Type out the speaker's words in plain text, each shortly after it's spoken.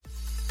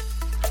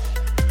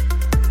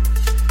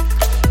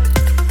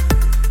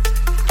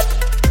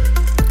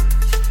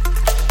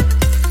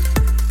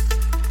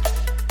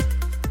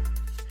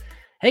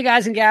Hey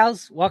guys and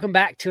gals, welcome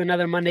back to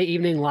another Monday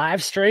evening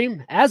live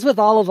stream. As with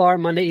all of our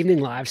Monday evening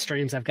live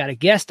streams, I've got a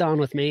guest on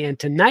with me, and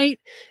tonight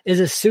is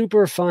a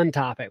super fun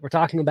topic. We're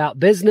talking about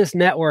business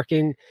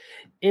networking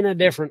in a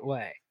different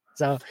way.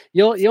 So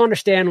you'll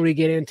understand when we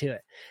get into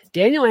it.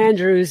 Daniel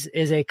Andrews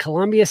is a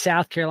Columbia,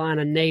 South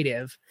Carolina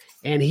native,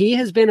 and he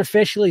has been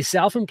officially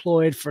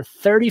self-employed for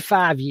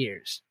 35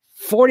 years.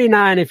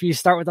 49 if you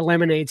start with a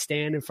lemonade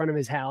stand in front of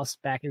his house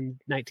back in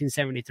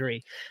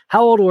 1973.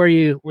 How old were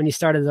you when you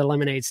started the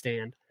lemonade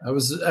stand? I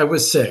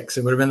was 6.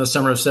 It would have been the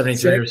summer of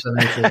 73 or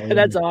 74.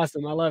 That's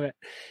awesome. I love it.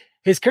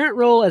 His current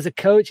role as a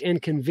coach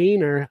and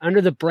convener under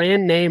the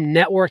brand name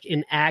Network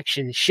in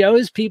Action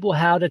shows people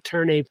how to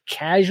turn a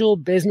casual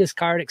business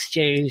card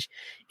exchange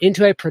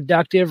into a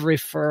productive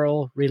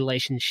referral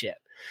relationship.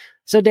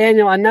 So,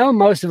 Daniel, I know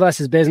most of us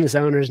as business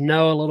owners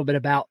know a little bit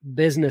about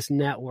business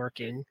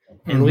networking,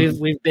 and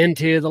we've been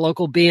to the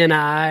local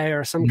BNI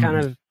or some kind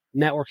of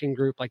networking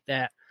group like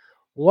that.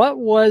 What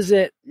was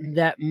it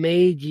that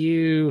made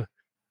you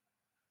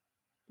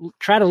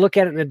try to look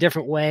at it in a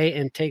different way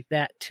and take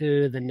that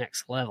to the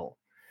next level?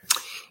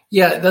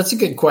 Yeah, that's a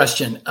good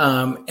question.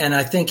 And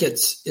I think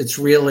it's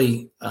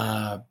really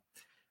a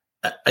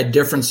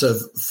difference of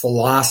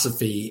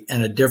philosophy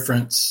and a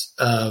difference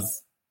of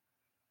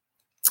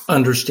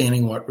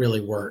understanding what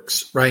really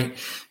works, right?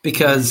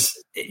 Because,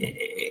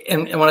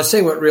 and when I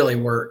say what really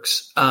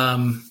works,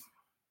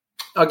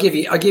 I'll give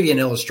you an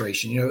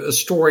illustration, a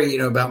story,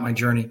 about my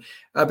journey,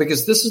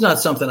 because this is not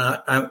something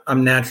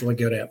I'm naturally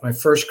good at. My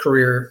first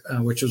career,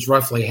 which was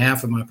roughly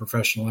half of my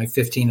professional life,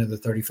 15 of the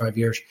 35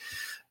 years,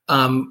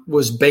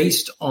 was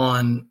based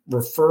on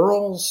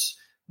referrals,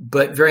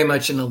 but very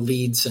much in a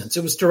lead sense.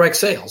 It was direct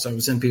sales. I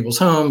was in people's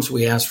homes.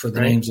 We asked for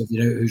the names of,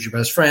 who's your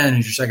best friend,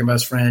 who's your second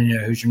best friend,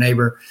 who's your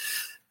neighbor,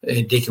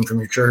 a deacon from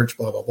your church,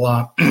 blah, blah,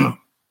 blah.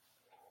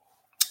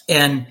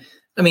 And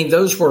I mean,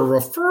 those were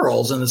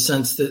referrals in the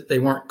sense that they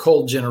weren't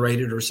cold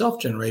generated or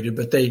self-generated,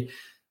 but they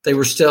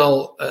were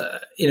still,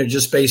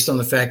 just based on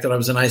the fact that I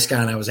was a nice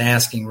guy and I was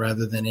asking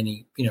rather than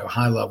any,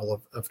 high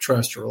level of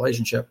trust or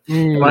relationship.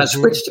 And when I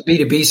switched to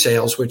B2B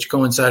sales, which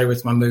coincided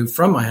with my move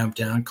from my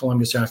hometown,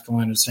 Columbia, South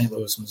Carolina, to St.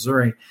 Louis,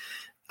 Missouri,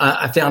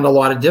 I found a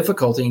lot of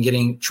difficulty in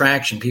getting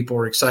traction. People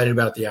were excited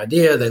about the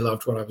idea. They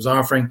loved what I was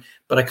offering,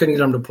 but I couldn't get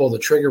them to pull the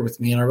trigger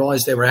with me. And I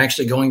realized they were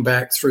actually going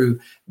back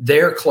through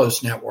their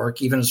close network,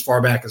 even as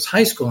far back as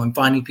high school, and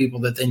finding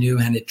people that they knew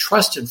and had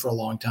trusted for a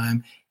long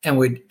time and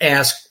would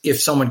ask if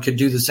someone could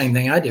do the same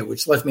thing I did,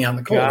 which left me on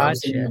the cold. Gotcha. I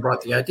was the one who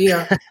brought the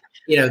idea.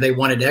 They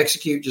wanted to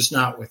execute, just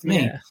not with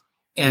me. Yeah.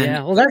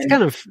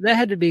 That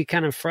had to be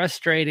kind of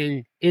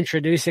frustrating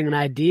introducing an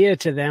idea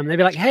to them. They'd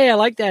be like, "Hey, I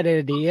like that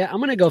idea. I'm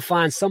going to go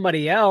find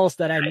somebody else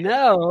that I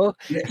know."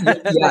 Yes.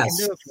 That can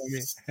do it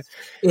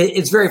for me.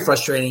 It's very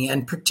frustrating.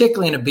 And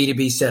particularly in a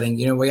B2B setting,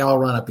 we all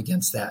run up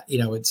against that,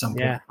 at some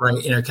point,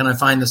 right? Can I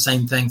find the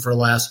same thing for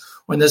less?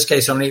 Well, in this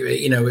case,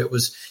 it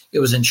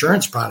was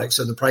insurance products.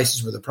 So the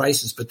prices were the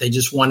prices, but they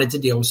just wanted to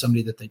deal with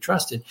somebody that they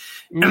trusted.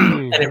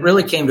 And it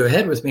really came to a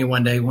head with me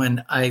one day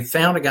when I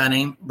found a guy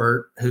named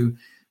Bert who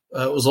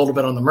was a little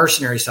bit on the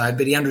mercenary side,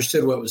 but he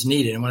understood what was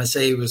needed. And when I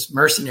say he was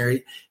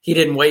mercenary, he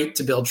didn't wait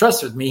to build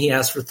trust with me. He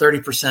asked for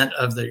 30%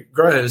 of the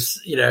gross,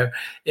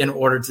 in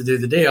order to do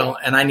the deal.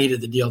 And I needed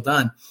the deal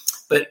done.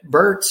 But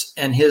Bert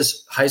and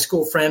his high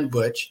school friend,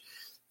 Butch,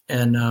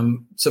 and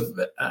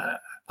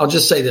I'll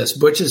just say this,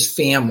 Butch's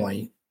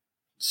family,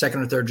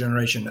 second or third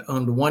generation,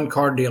 owned one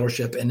car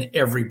dealership in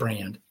every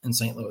brand in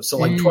St. Louis. So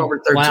like 12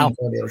 or 13 car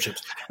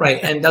dealerships. Right.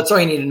 And that's all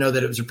you need to know,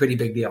 that it was a pretty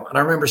big deal. And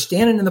I remember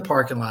standing in the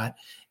parking lot,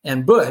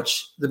 and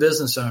Butch, the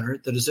business owner,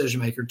 the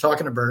decision maker,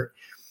 talking to Bert,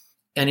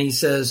 and he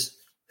says,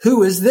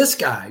 "Who is this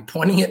guy?"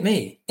 pointing at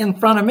me in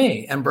front of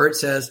me. And Bert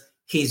says,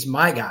 "He's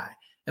my guy."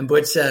 And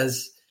Butch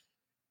says,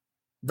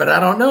 "But I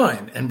don't know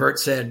him." And Bert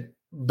said,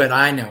 "But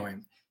I know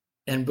him."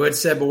 And Butch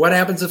said, "But what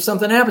happens if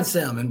something happens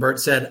to him?" And Bert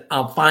said,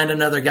 "I'll find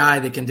another guy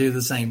that can do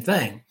the same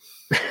thing."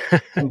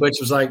 And Butch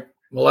was like,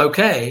 "Well,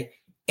 okay."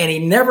 And he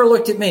never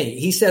looked at me.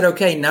 He said,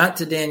 "Okay," not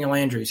to Daniel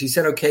Andrews. He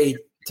said, "Okay,"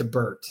 to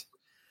Bert.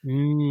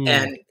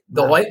 And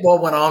the light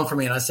bulb went on for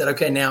me, and I said,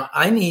 "Okay, now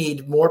I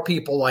need more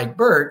people like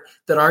Bert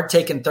that aren't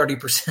taking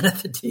 30%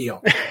 of the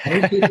deal. I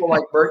need people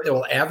like Bert that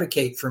will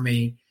advocate for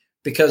me,"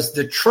 because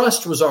the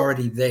trust was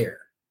already there,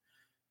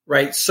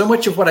 right? So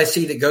much of what I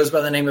see that goes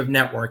by the name of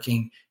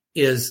networking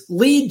is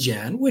lead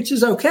gen, which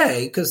is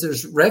okay because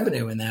there's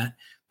revenue in that.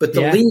 But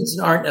the leads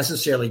aren't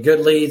necessarily good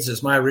leads.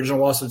 As my original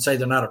boss would say,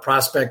 they're not a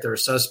prospect, they're a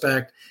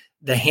suspect.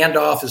 The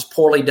handoff is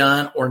poorly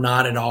done or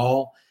not at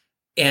all.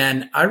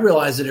 And I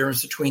realized the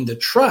difference between the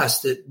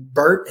trust that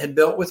Bert had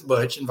built with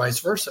Butch and vice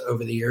versa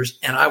over the years,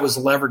 and I was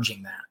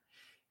leveraging that.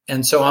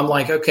 And so I'm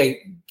like, okay,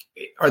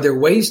 are there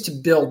ways to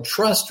build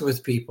trust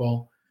with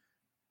people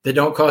that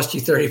don't cost you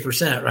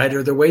 30%, right?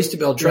 Are there ways to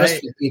build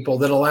trust with people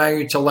that allow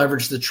you to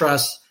leverage the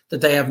trust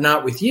that they have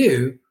not with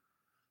you,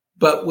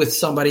 but with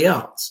somebody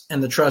else,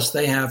 and the trust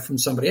they have from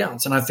somebody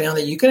else? And I found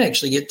that you can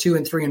actually get 2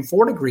 and 3 and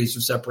 4 degrees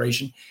of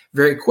separation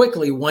very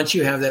quickly once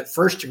you have that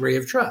first degree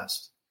of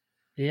trust.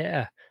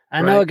 Yeah.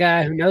 I know a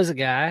guy who knows a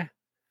guy.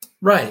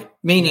 Right.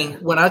 Meaning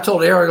when I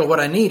told Ariel what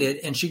I needed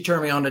and she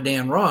turned me on to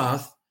Dan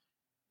Roth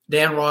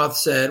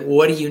said, well,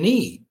 what do you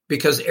need?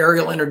 Because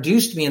Ariel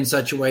introduced me in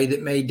such a way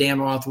that made Dan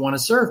Roth want to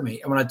serve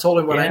me. And when I told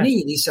him what I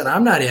need, he said,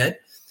 I'm not it,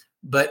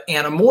 but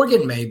Anna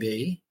Morgan may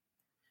be.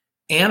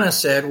 Anna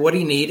said, what do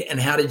you need? And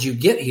how did you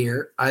get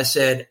here? I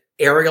said,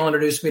 Ariel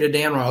introduced me to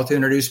Dan Roth, who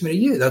introduced me to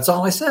you. That's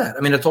all I said.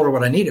 I mean, I told her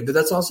what I needed, but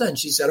that's all I said. And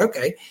she said,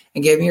 okay,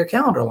 and gave me her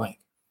calendar link.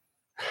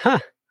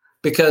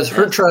 Because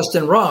her trust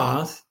in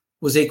Roth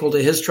was equal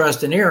to his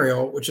trust in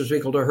Ariel, which was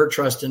equal to her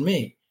trust in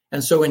me.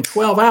 And so in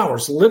 12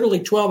 hours,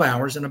 literally 12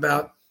 hours, and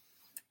about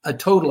a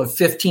total of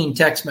 15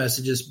 text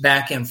messages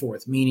back and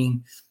forth,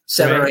 meaning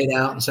 7 or 8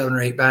 out and 7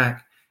 or 8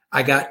 back,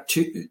 I got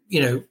to,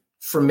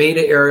 from me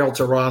to Ariel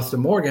to Roth to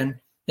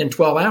Morgan in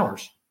 12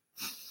 hours.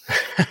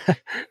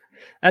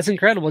 That's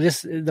incredible.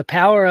 Just the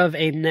power of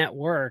a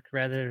network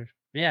rather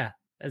than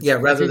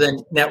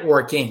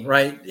networking,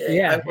 right?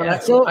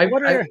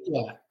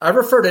 I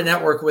refer to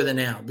network with a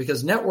noun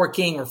because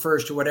networking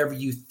refers to whatever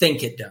you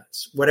think it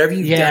does. Whatever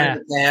you've done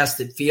in the past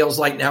that feels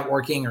like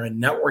networking or a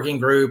networking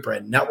group or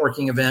a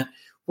networking event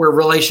where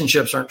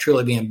relationships aren't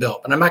truly being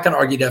built. And I'm not going to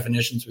argue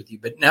definitions with you,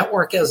 but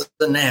network as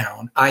a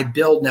noun, I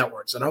build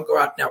networks. I don't go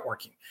out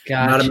networking.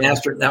 Gotcha. I'm not a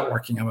master at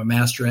networking. I'm a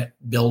master at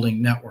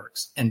building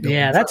networks and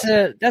building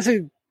that's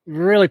a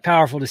really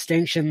powerful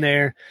distinction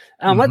there.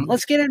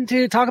 Let's get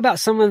into talk about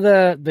some of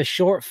the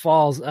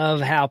shortfalls of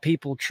how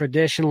people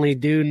traditionally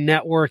do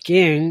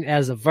networking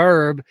as a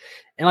verb,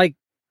 and like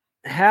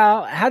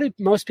how do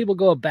most people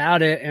go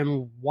about it,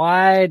 and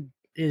why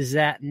is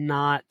that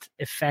not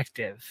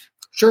effective?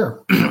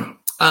 Sure.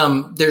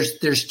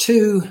 There's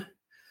two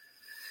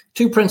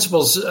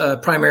principles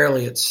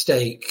primarily at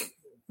stake.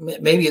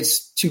 Maybe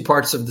it's two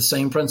parts of the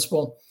same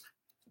principle.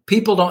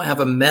 People don't have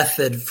a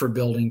method for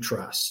building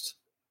trust.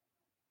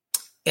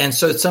 And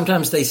so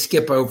sometimes they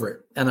skip over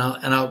it, and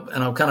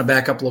I'll kind of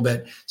back up a little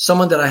bit.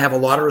 Someone that I have a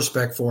lot of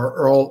respect for,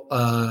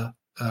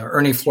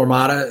 Ernie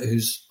Flormata,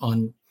 who's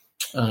on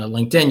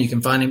LinkedIn. You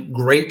can find him.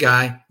 Great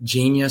guy,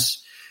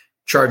 genius,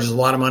 charges a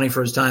lot of money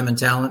for his time and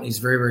talent. He's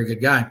a very, very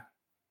good guy.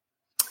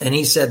 And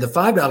he said the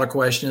 $5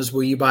 question is,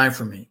 will you buy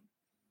from me?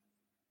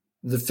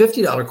 The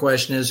 $50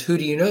 question is, who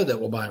do you know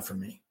that will buy from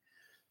me?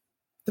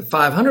 The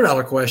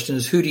 $500 question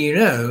is, who do you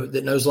know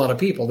that knows a lot of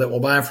people that will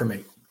buy from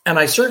me? And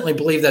I certainly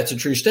believe that's a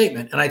true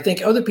statement. And I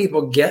think other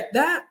people get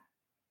that,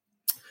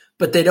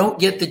 but they don't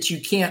get that you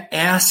can't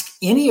ask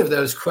any of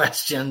those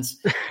questions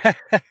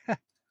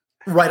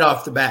right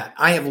off the bat.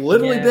 I have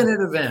literally been at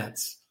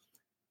events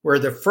where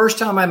the first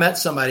time I met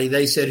somebody,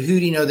 they said, who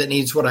do you know that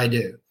needs what I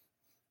do?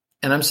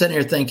 And I'm sitting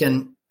here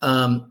thinking,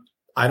 I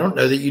don't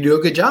know that you do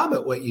a good job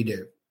at what you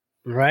do.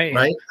 Right.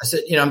 I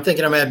said, I'm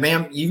thinking,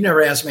 ma'am, you've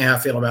never asked me how I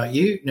feel about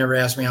you. Never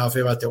asked me how I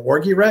feel about the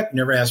org you rep.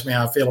 Never asked me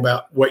how I feel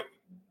about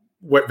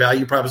what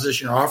value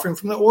proposition you're offering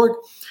from the org.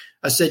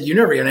 I said, you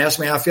never even asked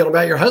me how I feel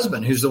about your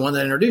husband, who's the one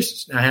that introduced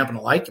us. Now, I happen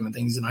to like him and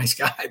think he's a nice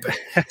guy, but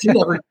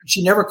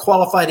she never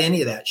qualified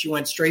any of that. She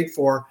went straight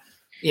for,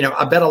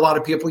 I bet a lot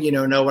of people,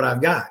 know what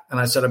I've got. And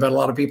I said, I bet a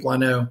lot of people I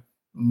know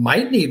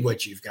might need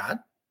what you've got.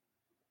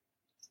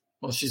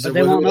 Well, she said,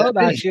 they won't know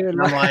about you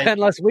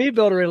unless we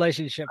build a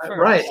relationship first.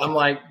 Right. I'm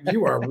like,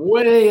 you are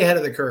way ahead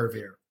of the curve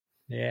here.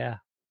 Yeah.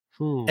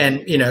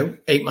 And,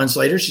 8 months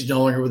later, she's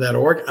no longer with that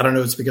org. I don't know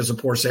if it's because of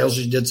poor sales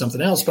or she did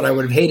something else, but I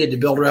would have hated to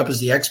build her up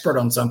as the expert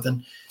on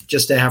something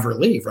just to have her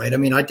leave, right? I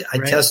mean, I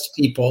test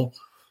people.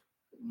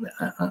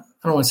 I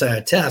don't want to say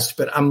I test,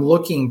 but I'm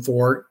looking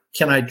for,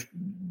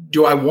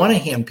 do I want to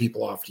hand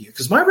people off to you?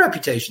 Because my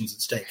reputation's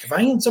at stake. If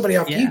I hand somebody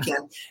off to you,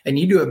 Ken, and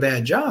you do a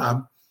bad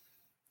job,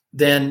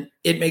 then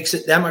it makes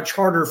it that much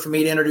harder for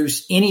me to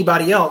introduce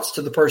anybody else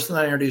to the person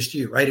that I introduced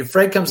you, right? If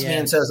Fred comes to me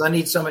and says, I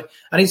need somebody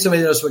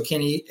that knows what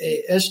Ken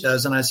Ish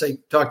does, and I say,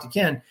 talk to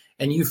Ken,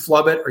 and you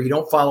flub it or you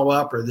don't follow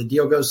up or the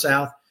deal goes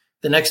south,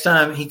 the next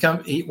time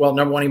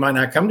number one, he might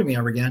not come to me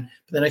ever again,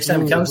 but the next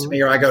time he comes to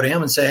me or I go to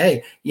him and say,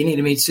 hey, you need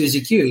to meet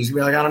Susie Q. He's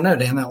going to be like, I don't know,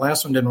 Dan, that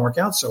last one didn't work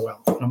out so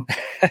well.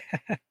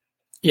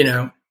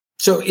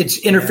 So it's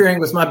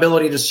interfering with my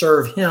ability to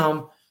serve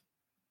him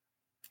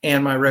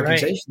and my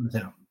reputation with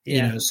him.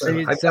 Yeah. So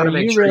I've got to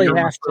make sure you're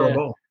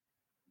referable.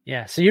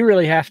 Yeah. So you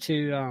really have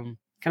to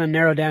kind of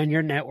narrow down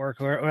your network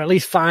or at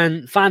least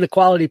find the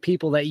quality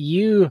people that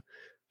you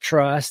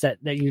trust that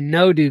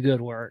do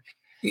good work.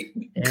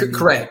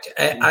 Correct.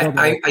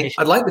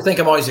 I'd like to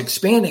think I'm always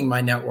expanding my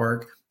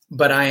network,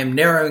 but I am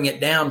narrowing it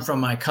down from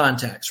my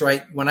contacts,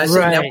 right? When I say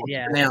network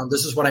now,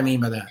 this is what I mean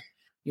by that.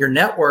 Your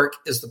network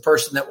is the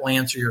person that will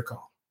answer your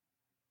call.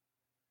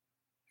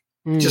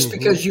 Just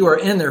because you are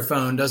in their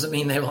phone doesn't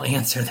mean they will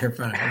answer their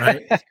phone,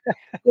 right?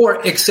 Or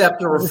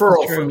accept a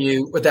referral from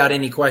you without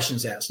any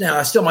questions asked. Now,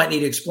 I still might need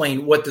to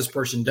explain what this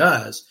person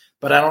does,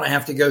 but I don't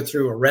have to go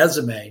through a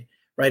resume,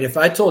 right? If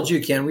I told you,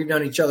 Ken, we've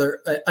known each other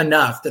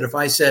enough that if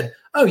I said,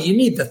 oh, you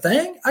need the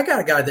thing? I got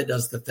a guy that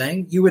does the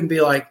thing. You wouldn't be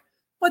like,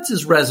 what's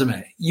his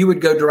resume? You would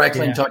go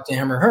directly and talk to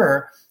him or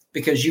her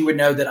because you would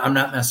know that I'm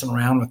not messing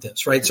around with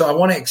this, right? So I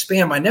want to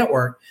expand my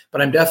network,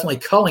 but I'm definitely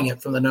culling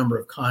it from the number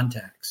of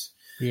contacts.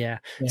 Yeah.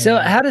 So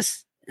how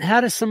does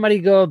does somebody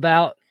go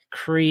about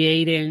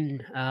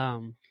creating,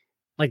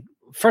 like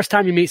first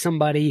time you meet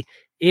somebody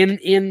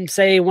in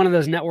say one of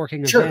those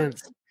networking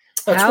events?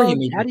 How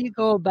do you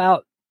go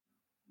about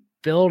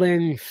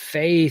building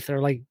faith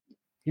or like,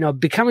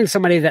 becoming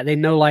somebody that they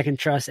know, like, and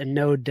trust and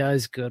know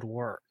does good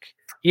work?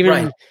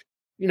 Even,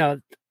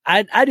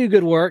 I do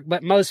good work,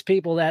 but most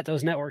people at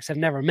those networks have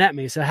never met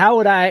me. So how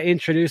would I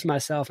introduce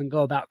myself and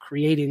go about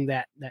creating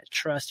that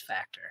trust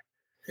factor?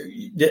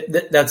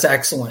 That's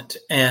excellent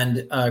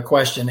and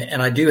question,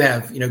 and I do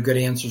have good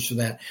answers for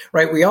that.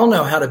 Right, we all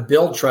know how to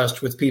build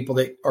trust with people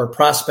that are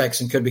prospects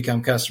and could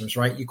become customers.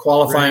 Right, you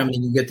qualify them,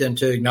 and you get them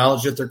to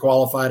acknowledge that they're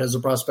qualified as a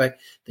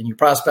prospect. Then you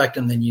prospect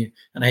them, then you,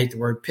 and I hate the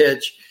word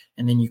pitch,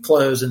 and then you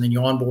close, and then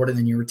you onboard, and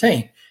then you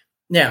retain.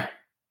 Now,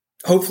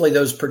 hopefully,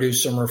 those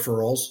produce some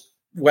referrals.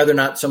 Whether or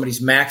not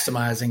somebody's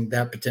maximizing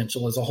that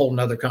potential is a whole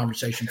nother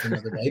conversation for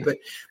another day.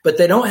 But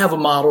they don't have a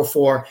model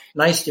for,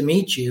 nice to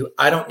meet you.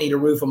 I don't need a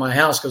roof on my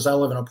house because I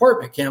live in an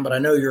apartment, Ken, but I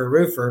know you're a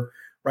roofer,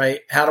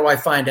 right? How do I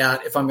find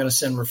out if I'm going to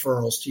send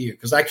referrals to you?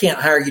 Because I can't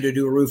hire you to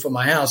do a roof on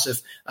my house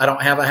if I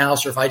don't have a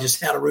house or if I just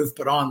had a roof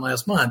put on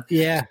last month.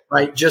 Yeah.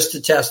 Right. Just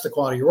to test the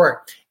quality of your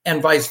work,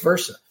 and vice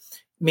versa.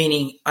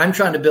 Meaning I'm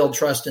trying to build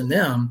trust in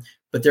them,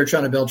 but they're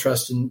trying to build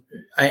trust in,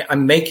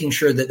 I'm making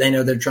sure that they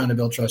know they're trying to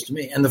build trust in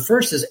me. And the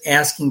first is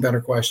asking better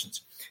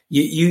questions.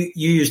 You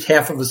used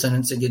half of a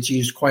sentence that gets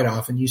used quite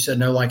often. You said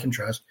know, like, and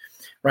trust,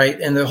 right?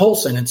 And the whole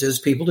sentence is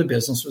people do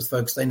business with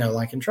folks they know,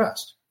 like, and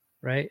trust.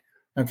 Right.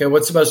 Okay.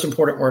 What's the most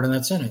important word in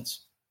that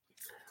sentence?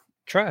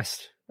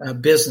 Trust.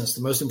 Business.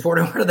 The most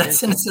important word of that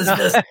sentence is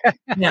business.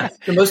 Now,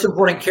 the most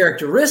important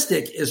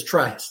characteristic is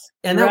trust.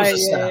 And that was a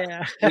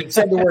setup. We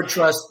said the word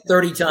trust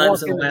 30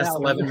 times in the last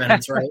 11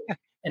 minutes, right?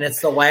 And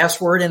it's the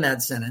last word in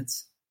that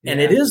sentence.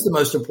 And it is the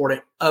most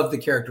important of the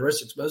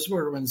characteristics. Most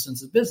important in the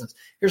sense of business.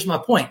 Here's my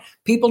point.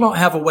 People don't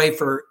have a way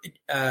for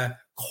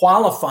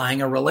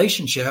qualifying a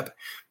relationship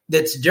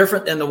that's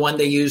different than the one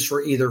they use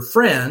for either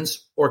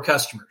friends or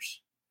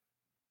customers.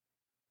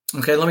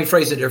 Okay, let me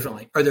phrase it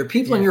differently. Are there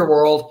people in your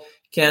world,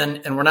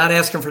 Ken, and we're not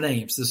asking for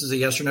names. This is a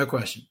yes or no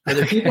question. Are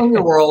there people in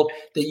your world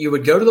that you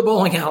would go to the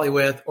bowling alley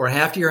with or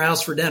have to your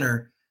house for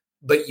dinner,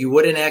 but you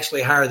wouldn't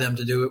actually hire them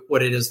to do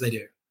what it is they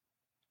do?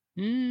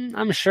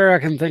 I'm sure I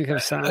can think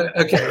of some.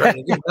 Okay, right.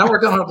 Now we're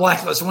going on a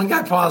blacklist. One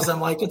guy paused. I'm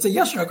like, it's a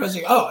yes or no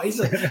question. Oh, he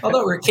said, I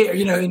thought we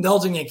were,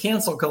 indulging in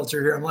cancel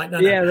culture here. I'm like, no.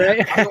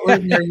 Right.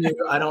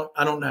 I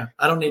don't know.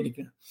 I don't need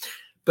to.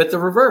 But the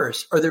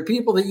reverse, are there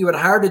people that you would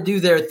hire to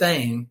do their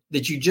thing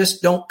that you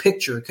just don't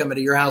picture coming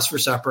to your house for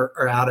supper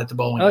or out at the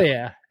bowling alley? Oh,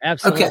 yeah,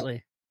 absolutely.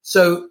 Okay.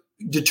 So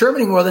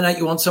determining whether or not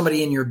you want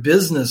somebody in your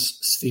business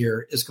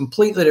sphere is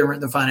completely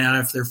different than finding out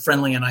if they're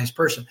friendly and nice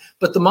person.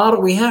 But the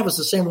model we have is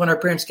the same one our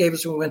parents gave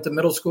us when we went to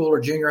middle school or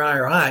junior high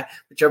or high,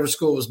 whichever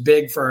school was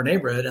big for our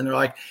neighborhood. And they're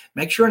like,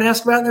 make sure and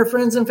ask about their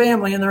friends and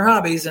family and their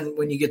hobbies. And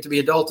when you get to be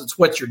adult, it's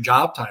what's your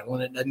job title.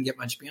 And it doesn't get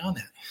much beyond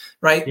that.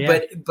 Right.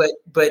 Yeah.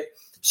 But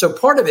so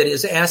part of it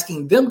is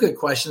asking them good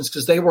questions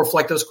because they will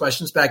reflect those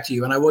questions back to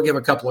you. And I will give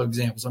a couple of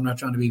examples. I'm not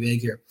trying to be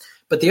vague here.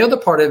 But the other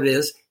part of it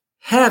is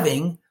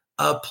having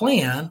a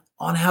plan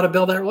on how to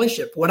build that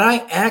relationship. When I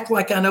act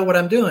like I know what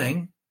I'm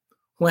doing,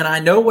 when I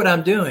know what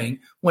I'm doing,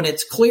 when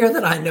it's clear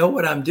that I know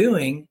what I'm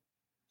doing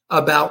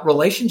about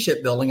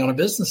relationship building on a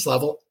business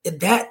level,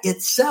 that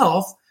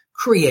itself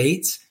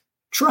creates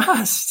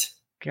trust.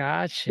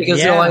 Gotcha.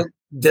 Because they're like,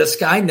 this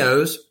guy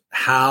knows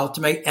how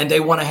to make, and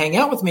they want to hang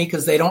out with me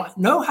because they don't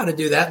know how to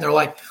do that. And they're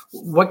like,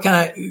 what can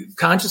I,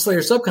 consciously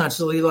or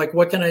subconsciously, like,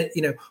 what can I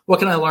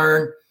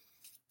learn?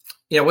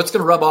 What's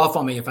going to rub off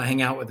on me if I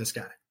hang out with this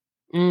guy?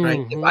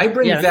 Right. If I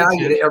bring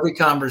value to every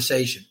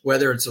conversation,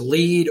 whether it's a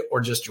lead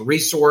or just a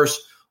resource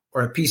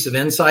or a piece of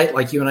insight,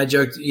 like you and I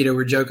joked,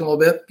 we're joking a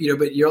little bit,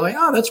 but you're like,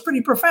 oh, that's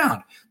pretty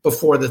profound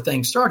before the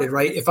thing started.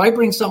 Right. If I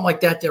bring something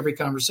like that to every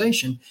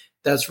conversation,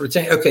 that's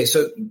retained. Okay.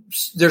 So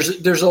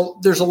there's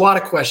a lot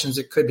of questions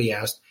that could be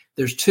asked.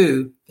 There's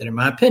two that, in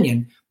my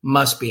opinion,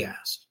 must be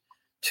asked.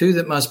 Two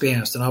that must be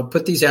asked. And I'll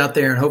put these out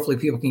there and hopefully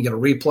people can get a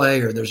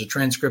replay or there's a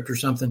transcript or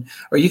something,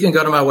 or you can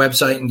go to my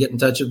website and get in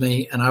touch with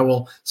me and I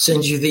will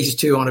send you these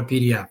two on a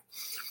PDF.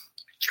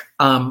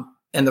 And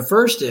the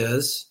first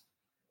is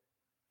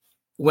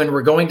when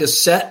we're going to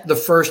set the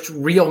first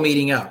real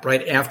meeting up,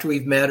 right? After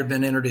we've met or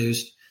been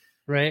introduced.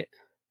 Right.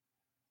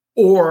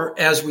 Or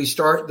as we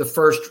start the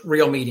first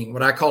real meeting,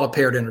 what I call a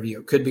paired interview.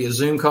 It could be a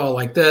Zoom call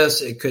like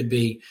this. It could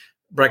be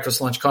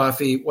breakfast, lunch,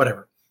 coffee,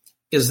 whatever.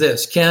 Is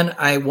this, Ken,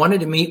 I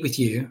wanted to meet with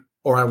you,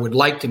 or I would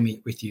like to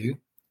meet with you,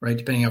 right?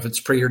 Depending on if it's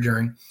pre or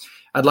during.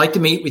 I'd like to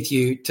meet with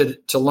you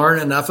to learn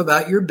enough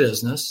about your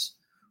business,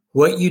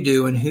 what you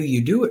do and who you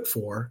do it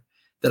for,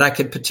 that I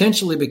could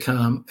potentially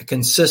become a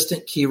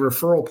consistent key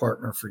referral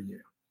partner for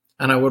you.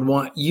 And I would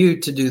want you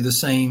to do the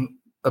same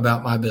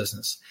about my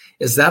business.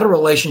 Is that a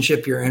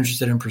relationship you're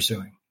interested in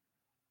pursuing?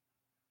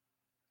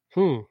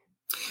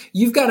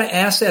 You've got to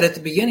ask that at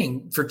the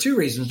beginning for two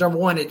reasons. Number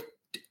one, it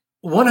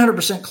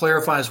 100%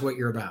 clarifies what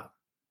you're about.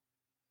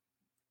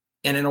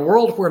 And in a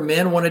world where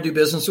men want to do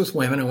business with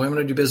women and women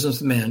want to do business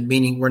with men,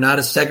 meaning we're not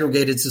a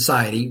segregated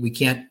society, we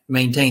can't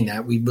maintain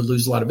that. We would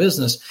lose a lot of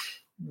business.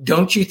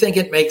 Don't you think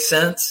it makes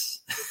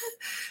sense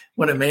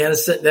when a man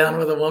is sitting down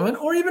with a woman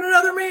or even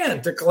another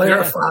man to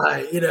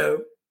clarify,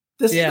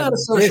 this is not a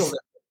social,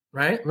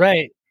 right?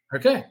 Right.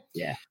 Okay.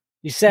 Yeah.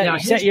 You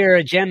set your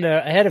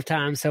agenda ahead of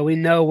time so we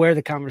know where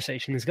the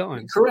conversation is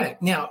going.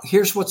 Correct. Now,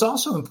 here's what's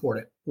also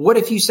important. What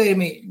if you say to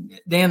me,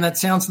 Dan, that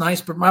sounds nice,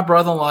 but my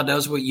brother-in-law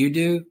does what you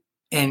do,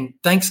 and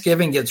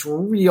Thanksgiving gets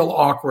real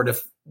awkward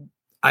if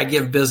I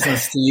give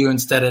business to you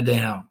instead of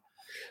Dan.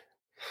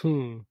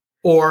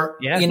 Or,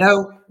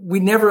 we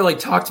never really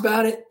talked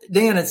about it.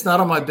 Dan, it's not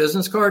on my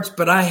business cards,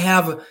 but I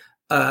have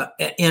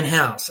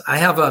in-house. I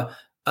have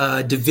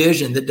a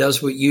division that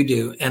does what you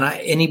do. And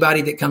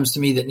anybody that comes to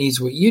me that needs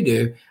what you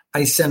do,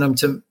 I send them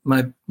to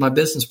my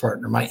business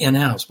partner, my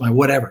in-house, my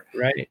whatever.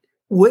 Right.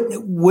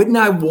 Wouldn't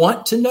I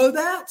want to know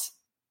that?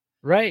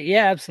 Right.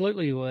 Yeah,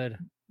 absolutely you would.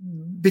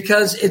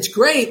 Because it's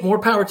great. More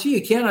power to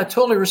you, Ken. I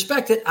totally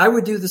respect it. I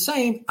would do the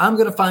same. I'm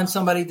going to find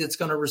somebody that's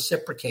going to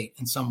reciprocate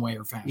in some way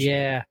or fashion.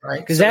 Yeah. Right.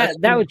 Because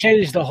that would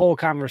change the whole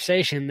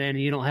conversation. Then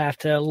you don't have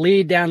to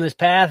lead down this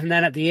path. And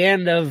then at the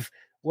end of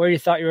where you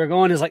thought you were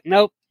going is like,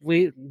 nope,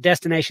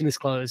 destination is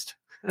closed.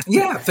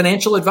 Yeah.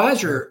 Financial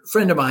advisor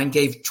friend of mine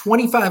gave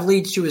 25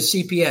 leads to his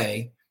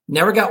CPA,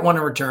 never got one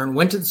in return,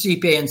 went to the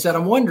CPA and said,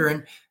 I'm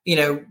wondering,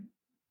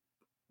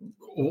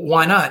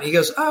 why not? He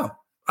goes, oh,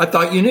 I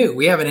thought you knew.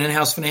 We have an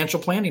in-house financial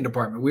planning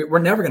department. We're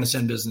never going to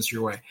send business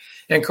your way.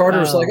 And Carter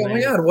was like, oh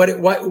my God, what?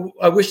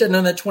 I wish I'd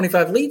known that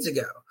 25 leads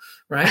ago.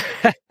 Right.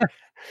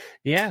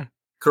 Yeah.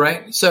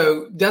 Correct.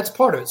 So that's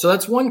part of it. So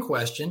that's one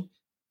question.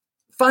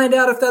 Find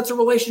out if that's a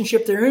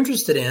relationship they're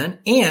interested in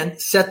and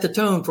set the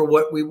tone for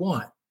what we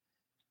want.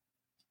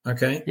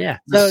 Okay. Yeah.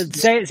 So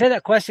say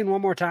that question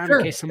one more time. Sure.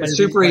 In case somebody. It's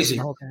super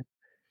easy.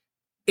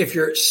 If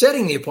you're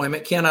setting the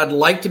appointment, Ken, I'd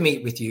like to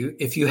meet with you.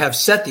 If you have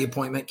set the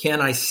appointment,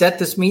 Ken, I set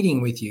this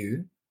meeting with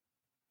you.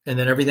 And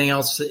then everything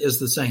else is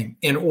the same.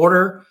 In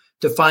order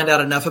to find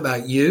out enough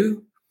about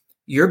you,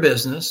 your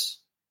business,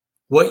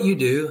 what you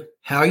do,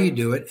 how you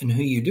do it, and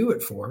who you do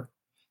it for,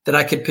 that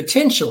I could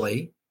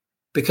potentially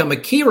become a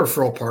key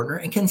referral partner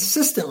and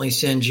consistently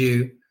send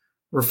you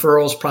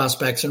referrals,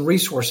 prospects, and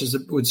resources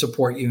that would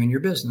support you in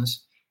your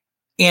business.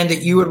 And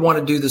that you would want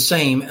to do the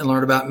same and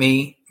learn about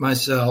me,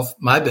 myself,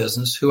 my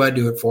business, who I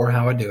do it for,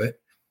 how I do it,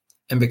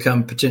 and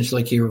become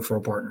potentially a key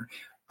referral partner.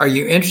 Are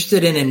you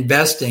interested in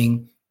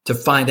investing to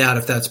find out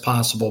if that's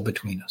possible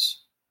between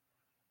us?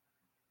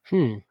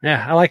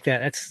 Yeah, I like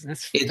that.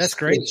 That's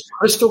great. It's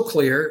crystal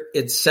clear.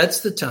 It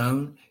sets the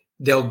tone.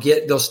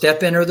 They'll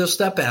step in or they'll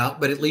step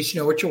out, but at least you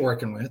know what you're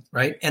working with,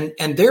 right?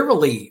 And they're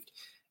relieved.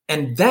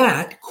 And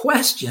that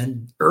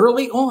question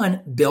early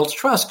on builds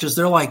trust because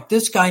they're like,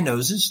 this guy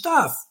knows his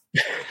stuff.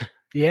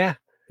 Yeah.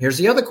 Here's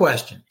the other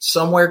question.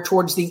 Somewhere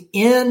towards the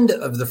end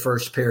of the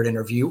first paired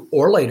interview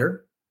or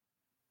later,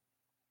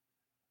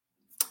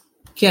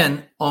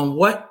 Ken, on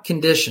what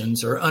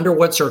conditions or under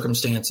what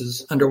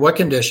circumstances, under what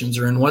conditions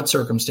or in what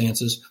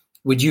circumstances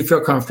would you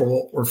feel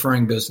comfortable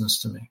referring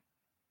business to me?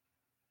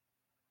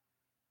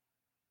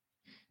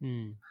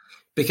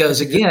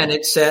 Because again,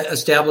 it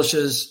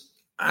establishes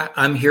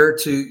I'm here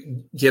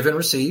to give and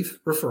receive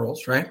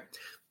referrals, right?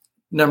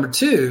 Number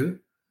two,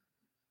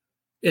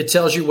 it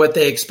tells you what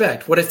they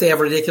expect. What if they have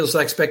ridiculous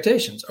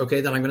expectations? Okay,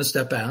 then I'm going to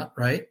step out,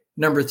 right?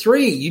 Number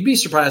three, you'd be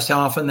surprised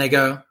how often they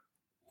go,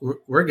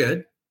 we're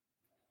good.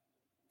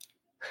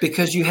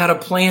 Because you had a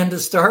plan to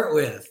start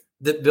with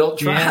that built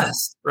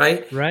trust,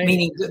 right? Right.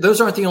 Meaning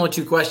those aren't the only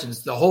two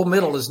questions. The whole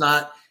middle is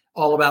not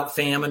all about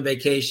fam and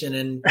vacation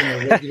and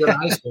what you go to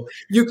high school.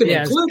 You can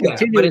include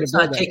that, but it's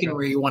not taking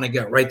where you want to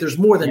go, right? There's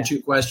more than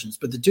two questions,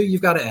 but the two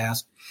you've got to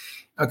ask.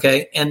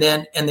 Okay. And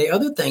the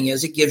other thing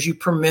is it gives you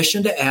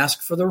permission to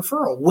ask for the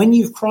referral. When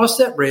you've crossed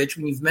that bridge,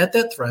 when you've met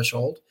that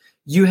threshold,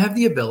 you have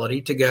the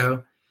ability to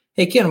go,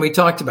 hey, Ken, we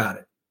talked about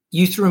it.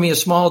 You threw me a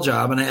small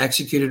job and I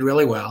executed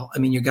really well. I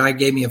mean, your guy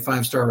gave me a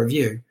 5-star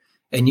review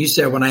and you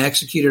said, when I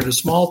executed a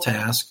small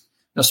task,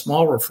 a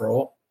small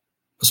referral,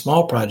 a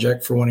small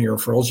project for one of your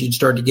referrals, you'd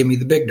start to give me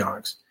the big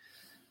dogs.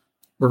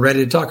 We're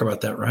ready to talk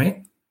about that,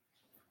 right?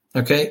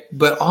 Okay.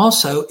 But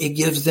also it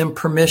gives them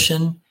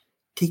permission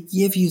to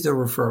give you the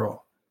referral.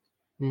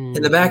 In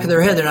the back of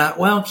their head, they're not,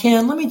 well,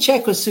 Ken, let me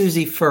check with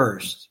Susie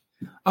first.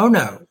 Oh,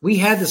 no, we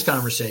had this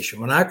conversation.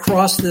 When I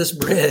crossed this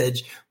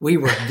bridge, we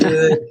were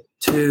good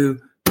to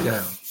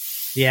go.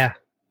 Yeah.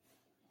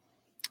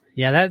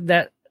 Yeah,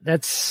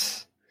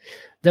 that's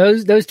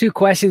those two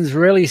questions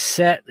really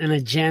set an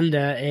agenda,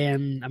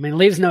 and I mean, it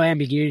leaves no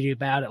ambiguity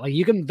about it. Like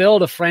you can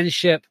build a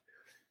friendship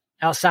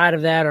outside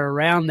of that or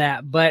around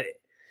that, but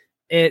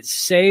it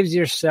saves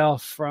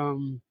yourself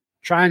from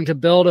trying to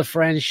build a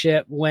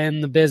friendship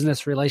when the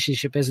business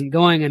relationship isn't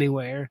going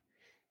anywhere.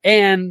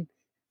 And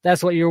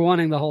that's what you're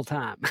wanting the whole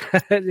time.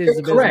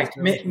 Correct.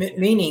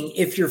 Meaning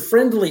if you're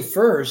friendly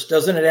first,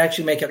 doesn't it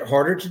actually make it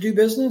harder to do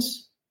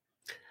business?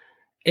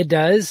 It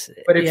does.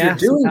 But if you're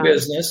doing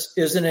business,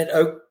 isn't it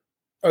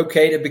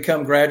okay to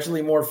become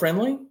gradually more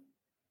friendly?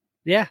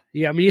 Yeah.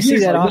 I mean, you see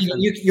that often.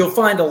 You'll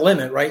find a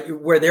limit, right,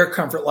 where their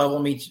comfort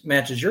level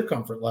matches your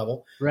comfort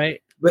level.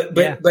 Right. But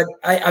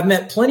I've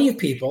met plenty of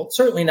people,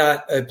 certainly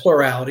not a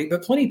plurality,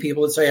 but plenty of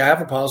people that say I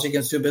have a policy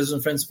against doing business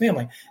with friends and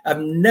family. I've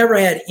never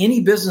had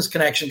any business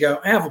connection go,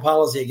 I have a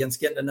policy against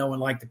getting to know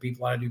and like the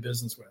people I do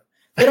business with.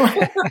 They don't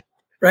have,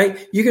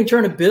 right? You can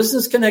turn a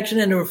business connection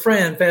into a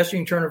friend faster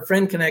than you can turn a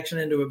friend connection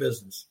into a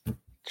business.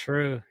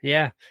 True.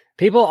 Yeah.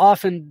 People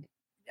often,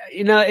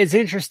 it's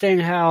interesting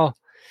how,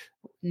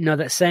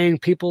 that saying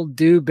people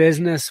do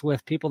business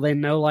with people they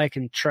know, like,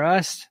 and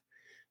trust.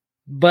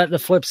 But the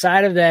flip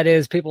side of that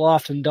is people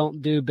often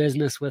don't do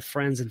business with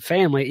friends and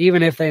family,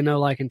 even if they know,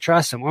 like, and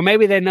trust them. Or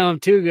maybe they know them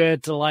too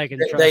good to like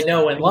and trust They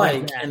know them. and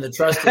like, and the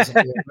trust isn't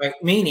there, right?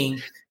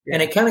 Meaning,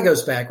 and it kind of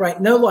goes back,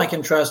 right? No, like,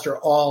 and trust are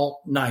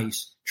all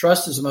nice.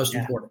 Trust is the most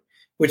important,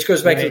 which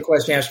goes back to the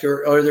question I asked you,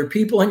 are there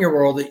people in your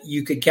world that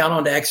you could count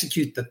on to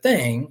execute the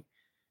thing,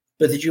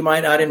 but that you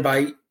might not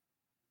invite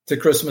to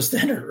Christmas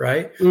dinner,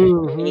 right?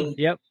 Mm-hmm. I mean,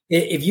 yep.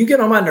 If you get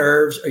on my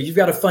nerves, or you've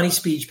got a funny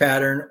speech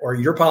pattern, or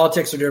your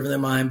politics are different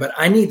than mine, but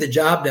I need the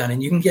job done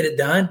and you can get it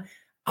done,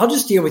 I'll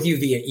just deal with you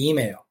via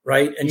email,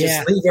 right? And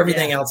just leave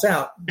everything else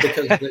out,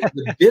 because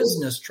the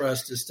business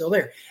trust is still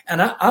there.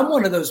 And I'm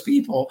one of those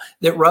people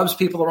that rubs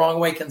people the wrong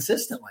way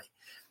consistently,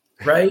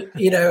 right?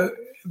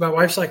 My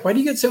wife's like, why do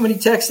you get so many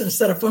texts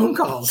instead of phone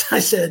calls? I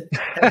said,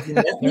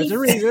 there's a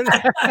reason.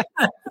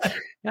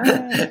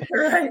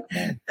 Right.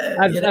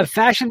 I've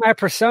fashioned my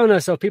persona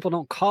so people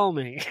don't call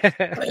me.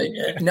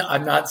 No,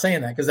 I'm not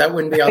saying that, because that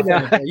wouldn't be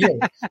authentic for you.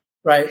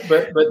 Right.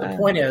 But the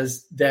point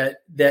is that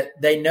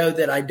they know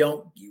that I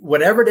don't,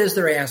 whatever it is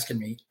they're asking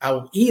me, I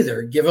will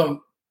either give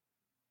them,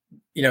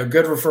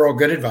 good referral,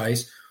 good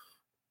advice,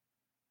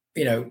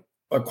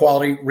 a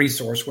quality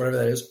resource, whatever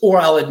that is, or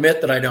I'll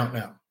admit that I don't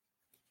know.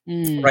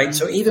 Right.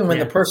 So even when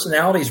the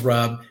personalities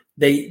rub,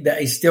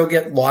 they still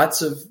get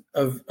lots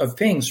of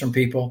pings from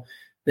people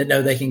that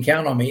know they can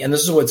count on me. And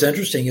this is what's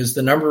interesting, is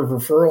the number of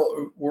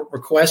referral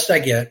requests I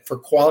get for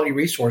quality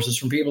resources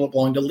from people that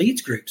belong to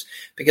leads groups,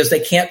 because they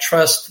can't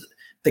trust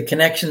the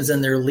connections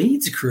in their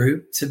leads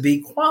group to be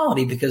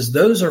quality, because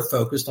those are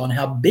focused on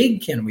how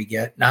big can we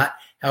get, not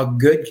how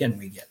good can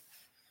we get.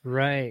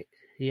 Right.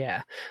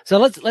 Yeah. So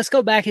let's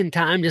go back in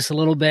time just a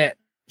little bit.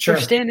 Sure.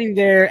 You're standing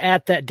there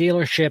at that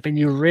dealership and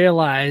you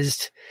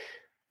realized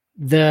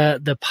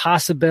the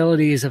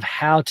possibilities of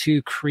how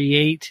to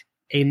create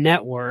a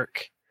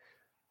network.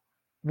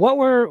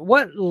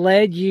 What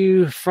led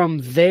you from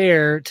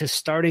there to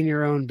starting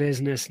your own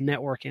business,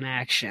 Network in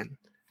Action?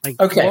 Like,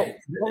 okay,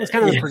 what was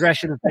kind of the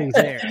progression of things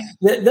there?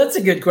 That's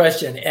a good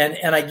question,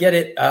 and I get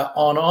it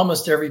on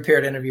almost every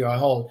paired interview I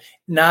hold,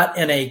 not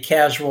in a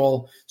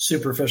casual,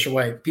 superficial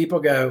way.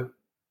 People go,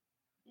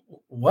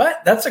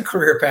 what? That's a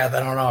career path I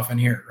don't often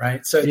hear,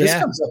 right? So this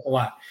comes up a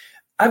lot.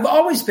 I've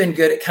always been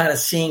good at kind of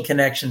seeing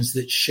connections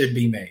that should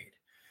be made.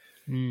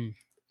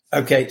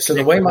 Okay, so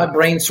the way my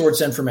brain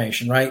sorts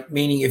information, right?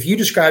 Meaning, if you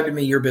describe to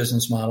me your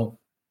business model,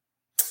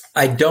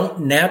 I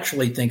don't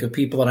naturally think of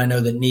people that I know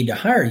that need to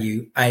hire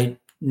you. I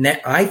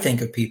naturally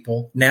think of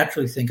people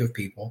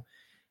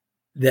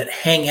that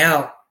hang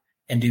out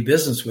and do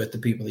business with the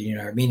people that you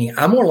hire. Meaning,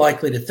 I'm more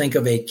likely to think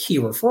of a key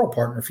referral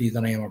partner for you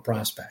than I am a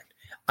prospect.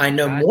 I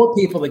know more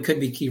people that could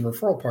be key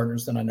referral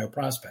partners than I know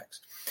prospects,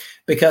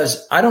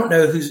 because I don't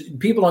know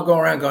people don't go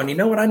around going, you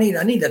know what I need?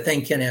 I need that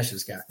thing Ken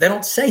Esch's got. They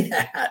don't say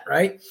that,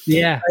 right?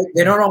 Yeah.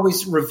 They don't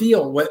always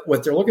reveal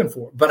what they're looking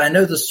for, but I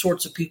know the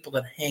sorts of people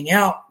that hang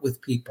out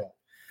with people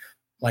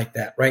like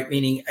that, right?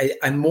 Meaning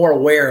I'm more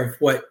aware of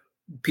what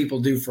people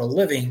do for a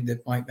living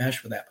that might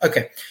mesh with that.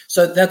 Okay.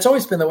 So that's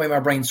always been the way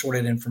my brain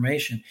sorted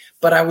information,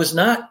 but I was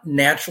not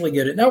naturally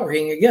good at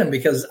networking, again,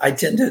 because I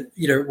tend to,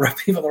 rub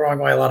people the wrong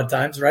way a lot of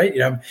times. Right.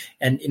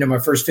 And my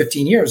first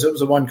 15 years, it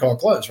was a one call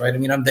close, right? I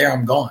mean, I'm there,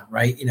 I'm gone.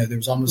 Right. There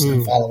was almost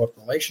no follow-up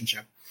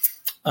relationship.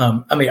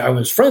 I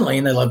was friendly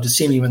and they loved to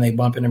see me when they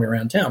bump into me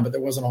around town, but there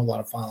wasn't a whole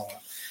lot of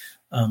follow-up.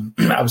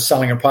 I was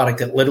selling a product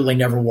that literally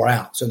never wore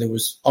out. So there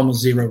was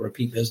almost zero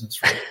repeat business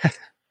for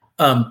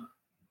me.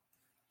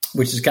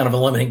 Which is kind of a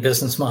limiting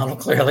business model,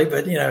 clearly,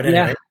 but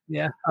anyway.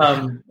 Yeah.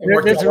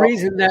 There's a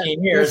reason that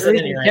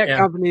tech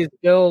companies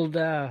build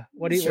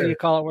what do you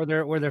call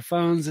it, where their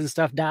phones and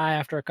stuff die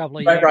after a couple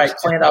of years. Right.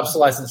 Planned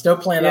obsolescence. No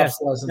planned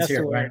obsolescence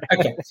here. Right.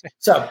 Okay.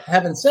 So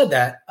having said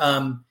that,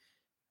 I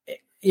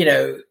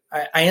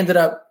ended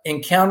up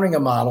encountering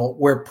a model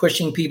where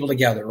pushing people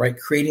together, right,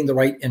 creating the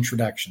right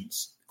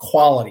introductions,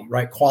 quality,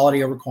 right,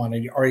 quality over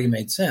quantity already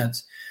made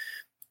sense.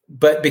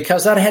 But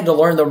because I had to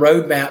learn the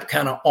roadmap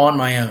kind of on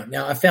my own.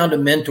 Now, I found a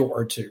mentor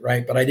or two,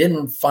 right? But I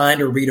didn't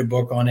find or read a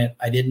book on it.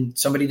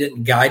 Somebody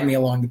didn't guide me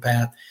along the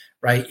path,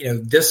 right?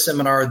 This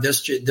seminar,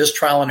 this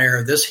trial and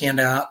error, this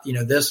handout,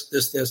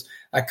 this.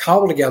 I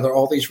cobbled together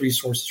all these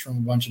resources from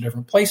a bunch of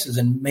different places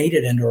and made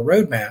it into a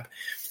roadmap.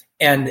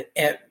 And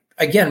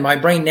again, my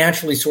brain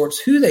naturally sorts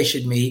who they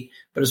should meet.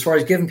 But as far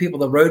as giving people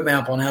the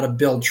roadmap on how to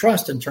build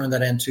trust and turn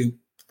that into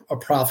a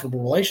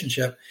profitable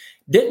relationship,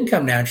 didn't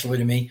come naturally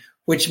to me,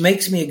 which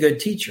makes me a good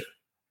teacher,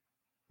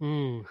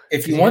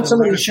 If you want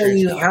somebody to show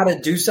you how to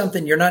do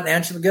something you're not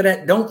naturally good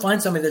at, don't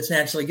find somebody that's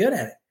naturally good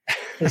at it.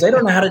 Because they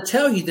don't know how to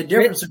tell you the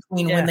difference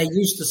between when they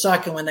used to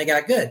suck and when they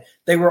got good.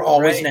 They were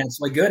always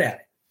naturally good at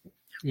it.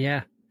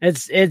 Yeah.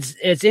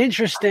 It's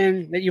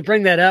interesting that you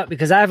bring that up,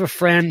 because I have a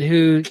friend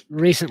who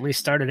recently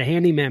started a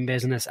handyman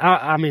business.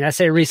 I mean, I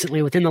say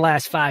recently, within the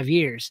last 5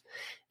 years.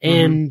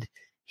 And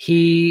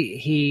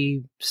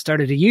he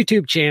started a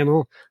YouTube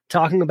channel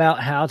talking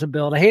about how to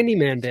build a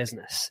handyman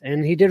business.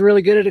 And he did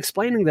really good at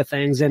explaining the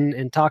things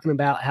and talking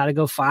about how to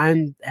go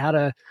find, how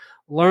to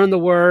learn the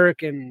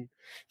work and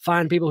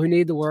find people who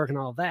need the work and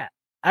all of that.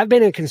 I've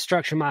been in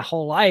construction my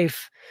whole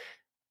life.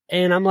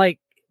 And I'm like,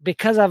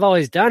 because I've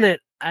always done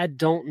it, I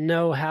don't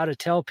know how to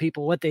tell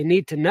people what they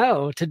need to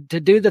know to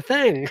do the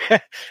thing.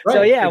 Right.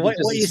 So yeah, what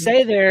you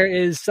say there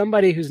is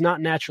somebody who's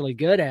not naturally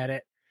good at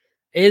it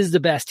is the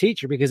best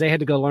teacher, because they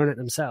had to go learn it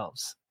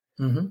themselves.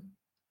 Mm-hmm.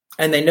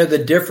 And they know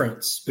the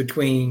difference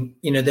between,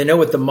 they know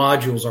what the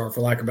modules are,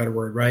 for lack of a better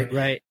word, right?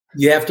 Right.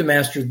 You have to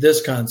master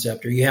this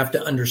concept, or you have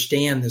to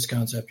understand this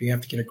concept, or you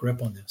have to get a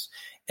grip on this.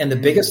 And the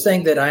biggest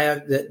thing that I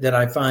have that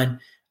I find,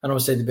 I don't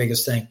want to say the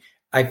biggest thing,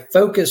 I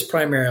focus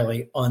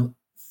primarily on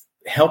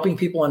helping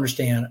people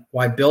understand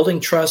why building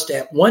trust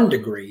at one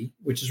degree,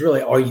 which is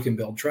really all you can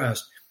build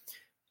trust,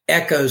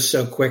 echoes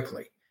so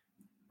quickly,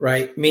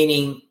 right?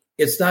 Meaning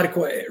it's not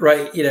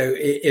right.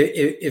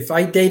 If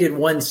I dated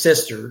one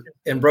sister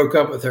and broke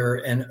up with her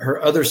and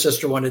her other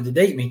sister wanted to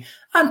date me,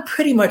 I'm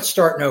pretty much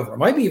starting over. I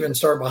might be even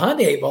start behind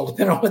the 8 ball,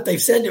 depending on what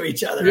they've said to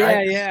each other. Yeah.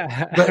 Right?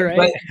 Yeah. But,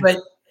 right.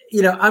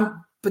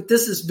 but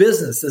this is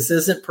business. This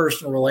isn't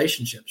personal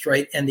relationships.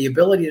 Right. And the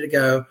ability to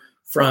go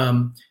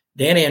from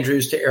Dan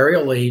Andrews to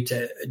Ariel Lee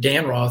to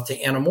Dan Roth to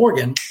Anna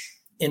Morgan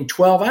in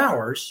 12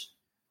 hours,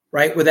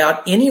 right,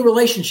 without any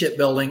relationship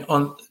building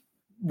on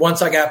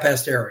once I got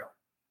past Ariel,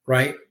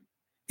 right?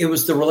 It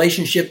was the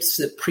relationships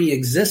that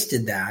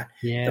pre-existed that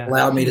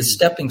allowed me to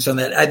stepping stone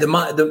that.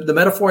 The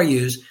metaphor I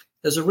use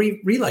is a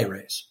relay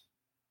race,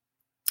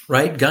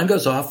 right? Gun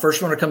goes off,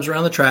 first runner comes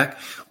around the track.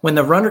 When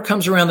the runner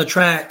comes around the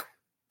track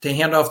to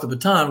hand off the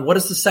baton, what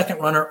is the second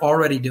runner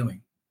already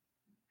doing?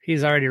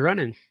 He's already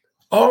running.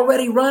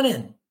 Already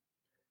running.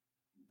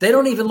 They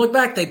don't even look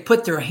back. They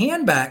put their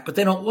hand back, but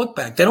they don't look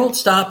back. They don't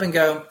stop and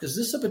go, is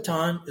this a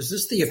baton? Is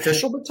this the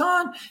official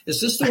baton?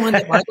 Is this the one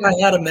that my guy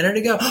had a minute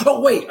ago?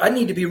 Oh, wait, I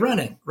need to be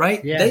running,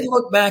 right? Yeah. They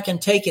look back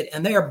and take it,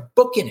 and they are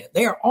booking it.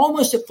 They are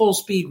almost at full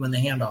speed when the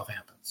handoff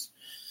happens,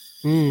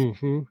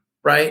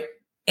 right?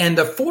 And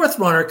the fourth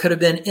runner could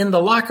have been in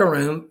the locker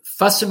room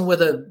fussing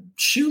with a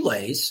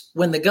shoelace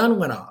when the gun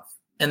went off.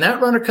 And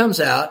that runner comes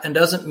out and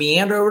doesn't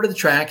meander over to the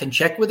track and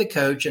check with the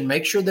coach and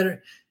make sure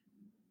that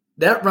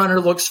runner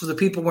looks for the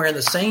people wearing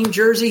the same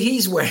jersey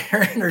he's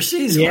wearing or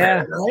she's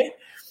wearing, right?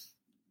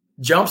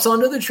 Jumps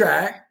onto the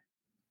track,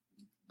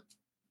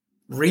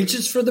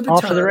 reaches for the baton.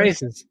 Off for the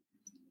races.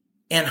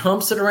 And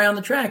humps it around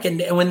the track.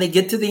 And when they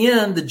get to the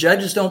end, the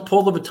judges don't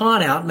pull the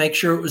baton out and make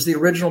sure it was the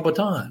original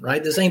baton,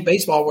 right? This ain't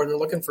baseball where they're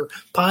looking for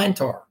pine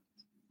tar,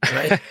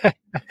 right?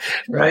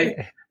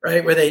 Right.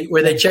 Right, where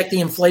they check the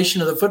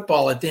inflation of the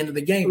football at the end of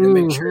the game to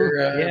make sure,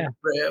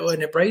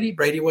 wasn't it Brady?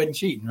 Brady wasn't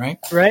cheating, right?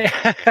 Right,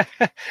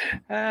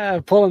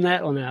 pulling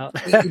that one out.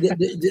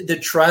 the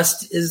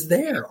trust is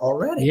there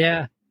already,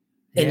 and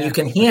you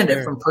can hand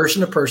it from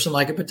person to person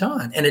like a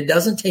baton, and it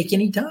doesn't take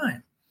any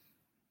time.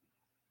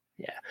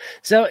 Yeah.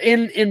 So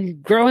in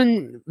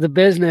growing the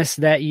business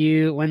that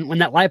you, when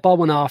that light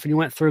bulb went off and you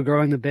went through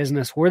growing the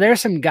business, were there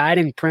some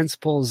guiding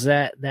principles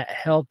that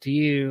helped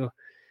you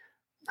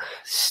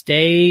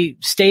stay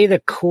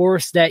the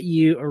course that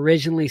you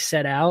originally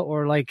set out?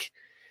 Or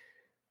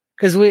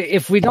because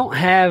if we don't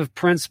have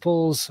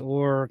principles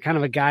or kind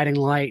of a guiding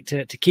light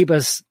to keep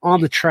us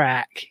on the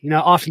track,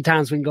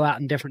 oftentimes we can go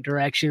out in different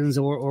directions,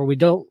 or we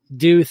don't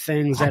do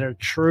things that are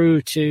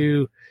true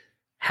to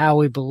how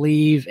we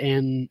believe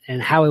and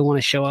how we want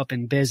to show up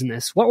in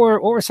business. What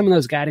were some of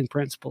those guiding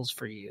principles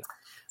for you?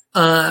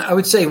 I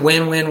would say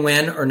win, win,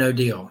 win, or no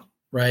deal.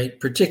 Right.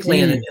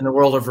 Particularly in the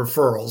world of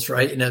referrals,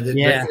 right?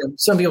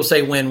 Some people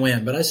say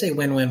win-win, but I say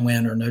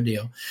win-win-win or no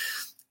deal.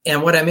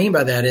 And what I mean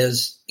by that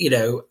is,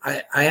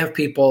 I have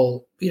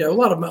people, a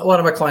lot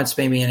of my clients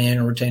pay me an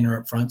annual retainer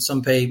up front.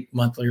 Some pay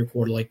monthly or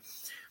quarterly.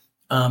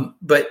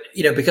 But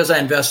because I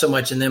invest so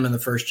much in them in the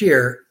first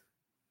year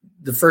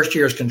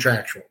is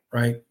contractual,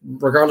 right?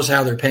 Regardless of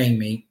how they're paying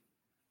me,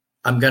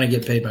 I'm going to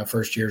get paid my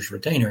first year's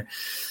retainer.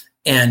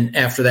 And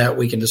after that,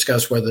 we can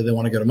discuss whether they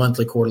want to go to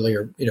monthly, quarterly,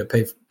 or,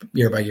 pay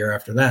year by year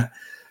after that.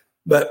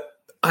 But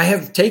I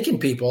have taken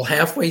people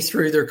halfway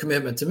through their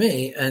commitment to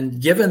me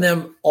and given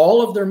them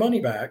all of their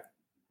money back,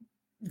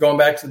 going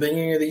back to the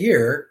beginning of the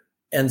year,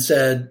 and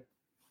said,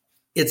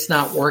 it's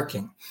not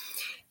working.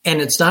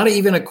 And it's not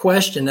even a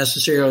question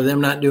necessarily of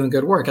them not doing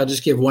good work. I'll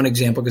just give one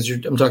example because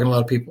I'm talking to a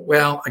lot of people.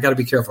 Well, I got to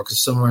be careful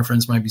because some of my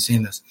friends might be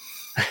seeing this.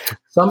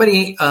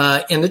 Somebody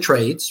in the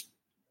trades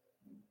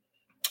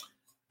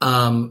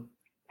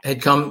had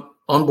come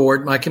on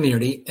board my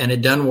community and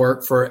had done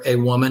work for a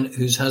woman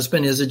whose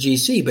husband is a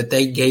GC, but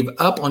they gave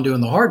up on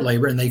doing the hard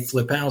labor and they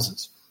flip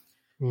houses.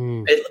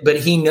 But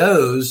he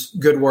knows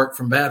good work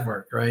from bad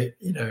work, right?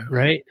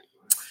 Right.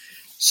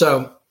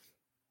 So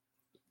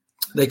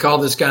they call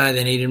this guy.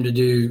 They need him to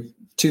do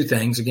two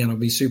things. Again, it'll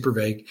be super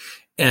vague.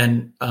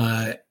 And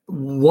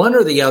one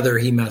or the other,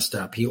 he messed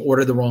up. He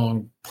ordered the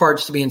wrong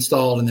parts to be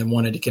installed and then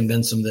wanted to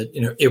convince them that,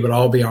 it would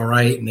all be all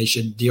right and they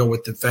should deal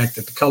with the fact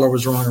that the color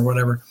was wrong or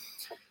whatever.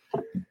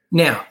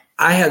 Now,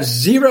 I have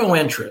zero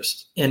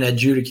interest in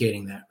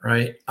adjudicating that,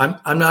 right?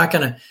 I'm not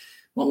going to,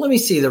 well, let me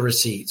see the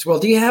receipts. Well,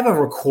 do you have a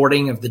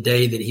recording of the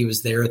day that he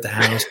was there at the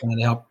house trying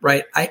to help?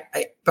 Right.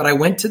 But I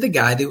went to the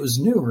guy that was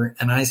newer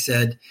and I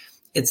said,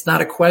 it's not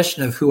a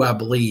question of who I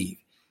believe.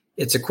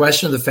 It's a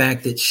question of the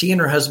fact that she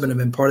and her husband have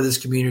been part of this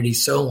community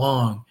so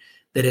long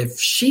that if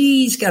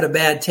she's got a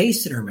bad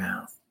taste in her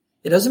mouth,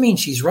 it doesn't mean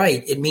she's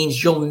right. It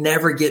means you'll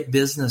never get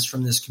business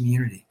from this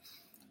community.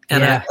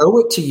 And I owe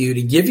it to you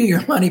to give you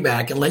your money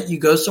back and let you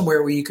go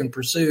somewhere where you can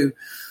pursue,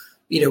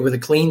 with a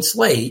clean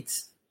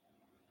slate,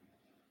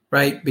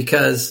 right?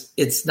 Because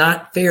it's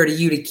not fair to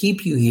you to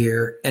keep you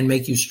here and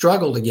make you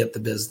struggle to get the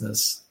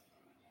business.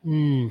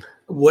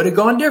 Would have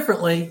gone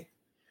differently.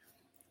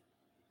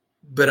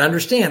 But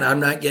understand, I'm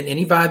not getting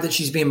any vibe that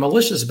she's being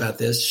malicious about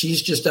this. She's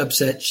just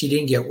upset she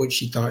didn't get what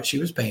she thought she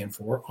was paying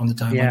for on the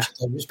timeline she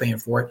thought she was paying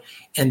for it.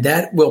 And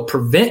that will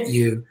prevent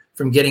you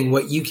from getting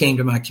what you came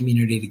to my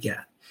community to get.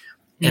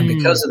 And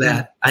because of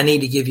that, I need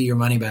to give you your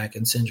money back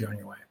and send you on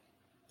your way.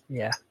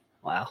 Yeah.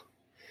 Wow.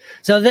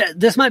 So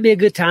this might be a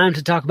good time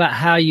to talk about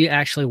how you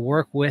actually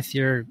work with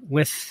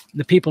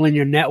the people in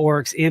your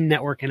networks in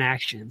Network in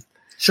Action.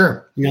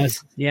 Sure.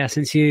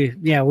 Since we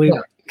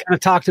kind of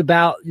talked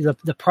about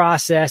the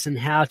process and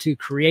how to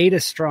create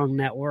a strong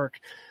network.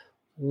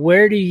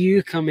 Where do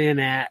you come in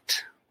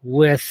at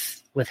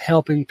with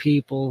helping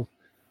people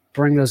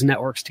bring those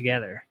networks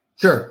together?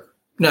 Sure.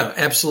 No,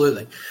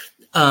 absolutely.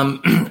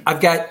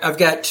 I've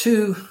got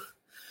two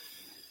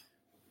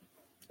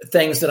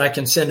things that I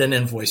can send an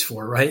invoice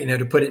for, right?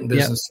 To put it in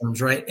business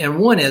terms, right? And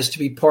one is to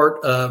be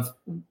part of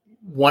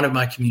one of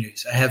my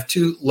communities. I have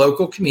two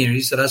local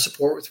communities that I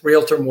support with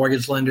realtor,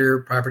 mortgage lender,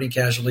 property and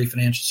casualty,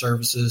 financial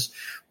services,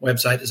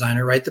 website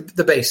designer, right?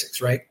 The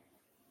basics, right?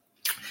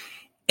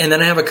 And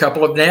then I have a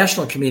couple of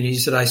national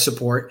communities that I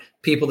support,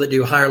 people that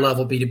do higher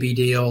level B2B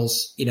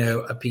deals,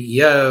 a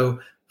PEO,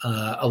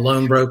 a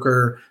loan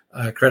broker,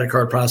 a credit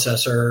card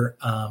processor,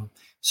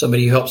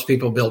 somebody who helps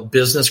people build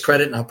business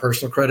credit, not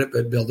personal credit,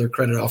 but build their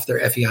credit off their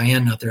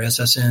FEIN, not their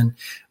SSN.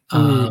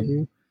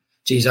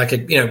 I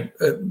could,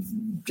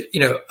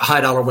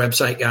 high dollar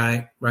website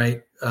guy,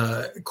 right?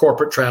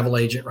 Corporate travel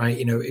agent, right?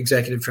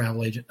 Executive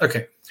travel agent.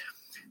 Okay.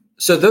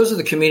 So those are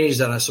the communities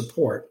that I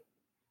support.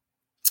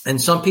 And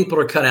some people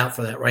are cut out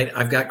for that, right?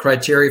 I've got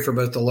criteria for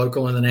both the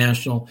local and the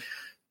national.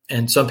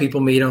 And some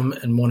people meet them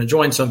and want to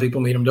join. Some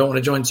people meet them, don't want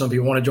to join. Some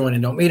people want to join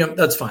and don't meet them.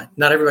 That's fine.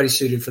 Not everybody's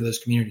suited for those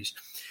communities.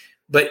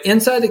 But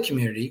inside the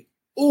community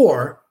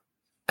or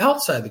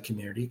outside the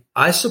community,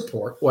 I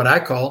support what I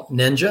call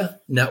Ninja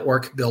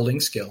Network Building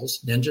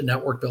Skills, Ninja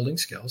Network Building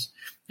Skills.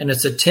 And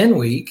it's a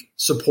 10-week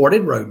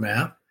supported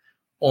roadmap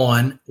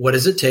on what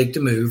does it take to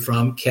move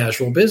from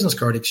casual business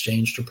card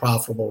exchange to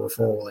profitable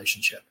referral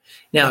relationship.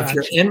 Now, if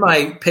you're in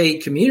my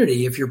paid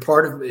community, if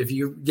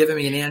you're giving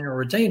me an annual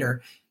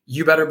retainer,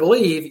 you better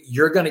believe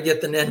you're going to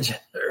get the Ninja,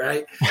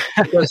 right?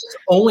 Because it's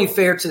only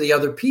fair to the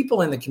other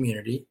people in the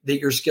community that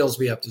your skills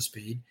be up to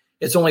speed.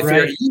 It's only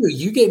fair to you.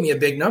 You gave me a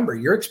big number.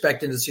 You're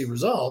expecting to see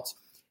results.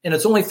 And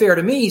it's only fair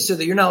to me so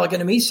that you're not looking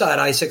at me side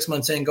eye 6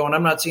 months in going,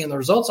 I'm not seeing the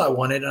results I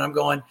wanted. And I'm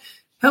going,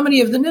 how many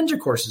of the Ninja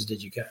courses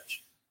did you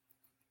catch?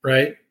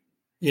 Right?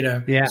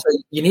 So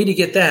you need to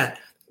get that.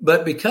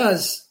 But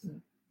because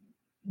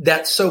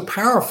that's so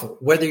powerful,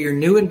 whether you're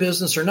new in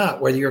business or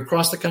not, whether you're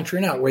across the country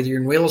or not, whether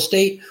you're in real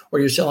estate or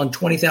you're selling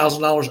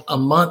 $20,000 a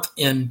month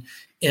in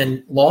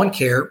lawn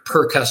care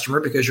per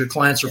customer because your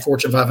clients are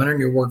Fortune 500 and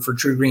you work for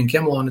True Green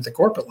Chemloan at the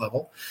corporate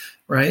level,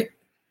 right?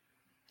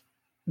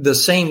 The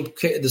same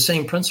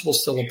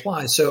principles still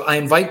apply. So I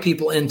invite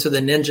people into the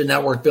Ninja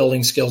Network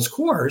Building Skills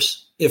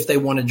course if they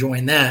want to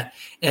join that.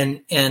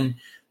 And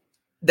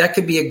that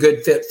could be a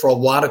good fit for a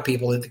lot of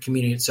people that the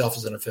community itself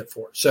isn't a fit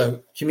for.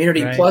 So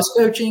community plus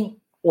coaching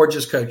or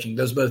just coaching,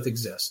 those both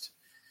exist.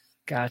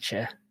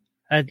 Gotcha.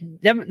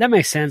 That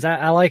makes sense.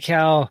 I like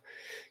how,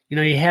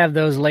 you have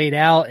those laid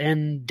out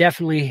and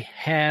definitely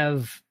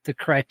have the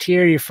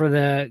criteria for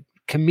the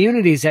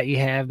communities that you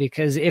have,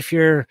 because if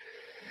you're,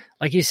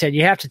 like you said,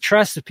 you have to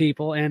trust the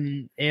people.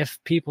 And if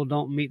people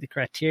don't meet the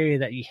criteria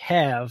that you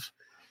have,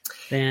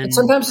 then. And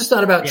sometimes it's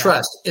not about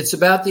trust. It's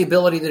about the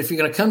ability that if you're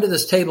going to come to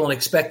this table and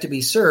expect to be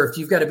served,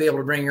 you've got to be able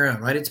to bring your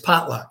own, right? It's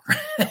potluck.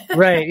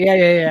 Right.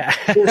 Yeah.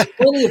 There's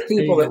plenty of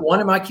people that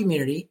want in my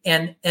community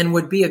and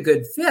would be a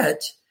good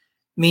fit,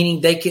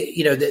 meaning they could,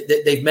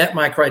 they've met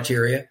my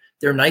criteria.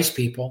 They're nice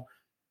people.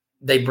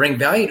 They bring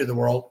value to the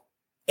world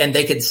and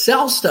they could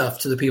sell stuff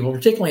to the people,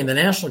 particularly in the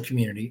national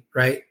community,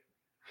 right?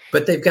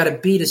 But they've got a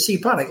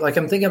B2C product. Like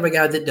I'm thinking of a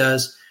guy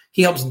that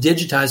he helps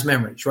digitize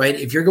memories, right?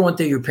 If you're going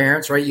through your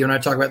parents, right? You and I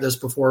talked about this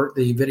before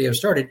the video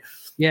started,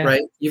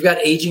 right? You've got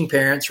aging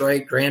parents,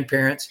 right?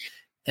 Grandparents,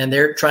 and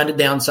they're trying to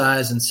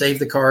downsize and save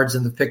the cards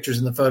and the pictures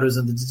and the photos,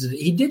 and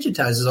he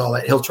digitizes all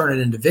that. He'll turn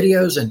it into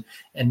videos and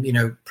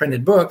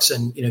printed books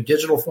and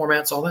digital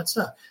formats, all that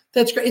stuff.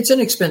 That's great. It's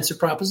an expensive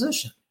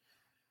proposition,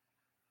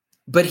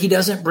 but he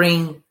doesn't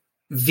bring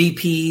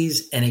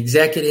VPs and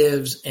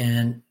executives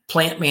and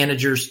plant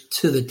managers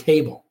to the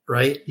table,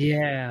 right?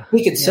 Yeah,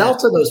 he could sell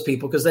to those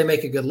people because they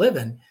make a good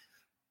living.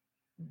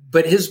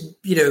 But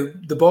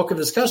the bulk of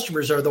his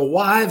customers are the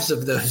wives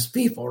of those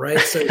people, right?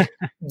 So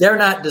they're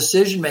not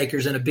decision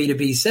makers in a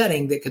B2B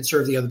setting that could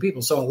serve the other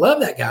people. So I love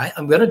that guy.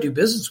 I'm going to do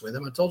business with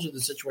him. I told you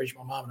the situation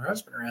my mom and her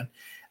husband are in.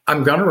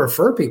 I'm going to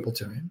refer people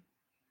to him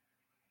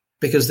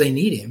because they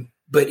need him,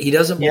 but he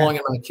doesn't belong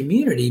in my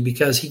community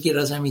because he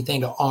doesn't have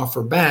anything to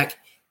offer back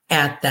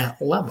at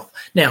that level.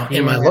 Now,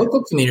 in my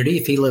local community,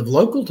 if he lived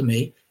local to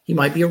me, he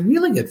might be a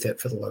really good fit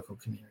for the local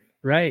community.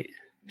 Right.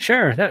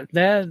 Sure. That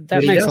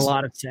makes a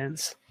lot of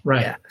sense.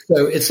 Right. Yeah.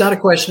 So it's not a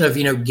question of,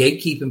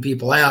 gatekeeping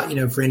people out,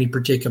 for any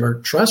particular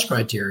trust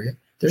criteria.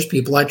 There's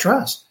people I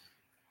trust,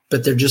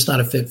 but they're just not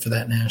a fit for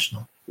that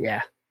national.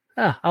 Yeah.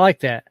 Oh, I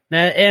like that.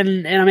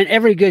 And I mean,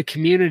 every good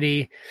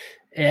community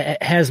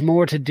has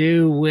more to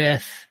do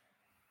with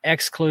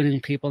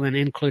excluding people than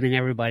including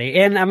everybody.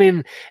 And I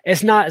mean,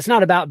 it's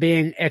not about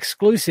being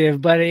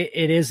exclusive, but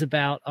it is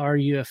about, are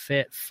you a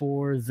fit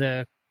for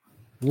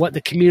what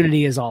the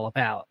community is all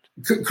about?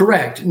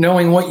 Correct.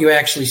 Knowing what you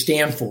actually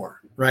stand for.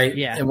 Right.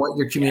 Yeah. And what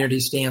your community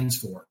stands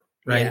for.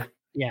 Right.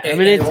 Yeah. I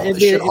mean, it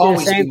should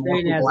always be more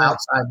people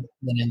outside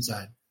than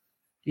inside.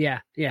 Yeah.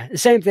 Yeah. The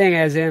same thing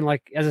as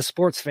a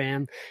sports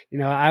fan,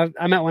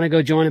 I might want to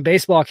go join a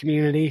baseball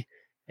community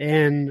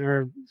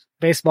or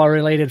baseball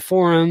related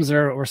forums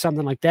or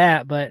something like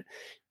that. But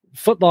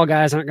football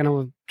guys aren't going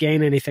to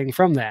gain anything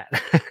from that.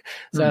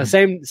 So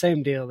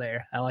same deal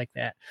there. I like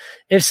that.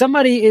 If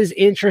somebody is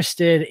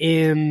interested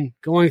in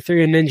going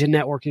through a Ninja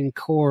networking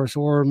course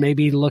or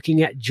maybe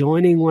looking at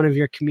joining one of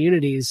your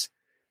communities,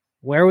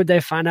 where would they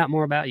find out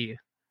more about you?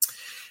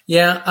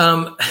 Yeah.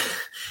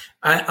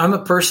 I'm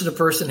a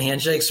person-to-person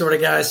handshake sort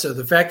of guy. So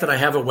the fact that I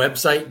have a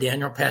website,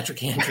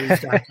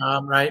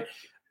 DanielPatrickAndrews.com, right?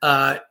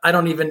 I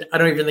don't even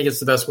think it's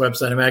the best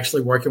website. I'm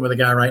actually working with a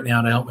guy right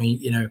now to help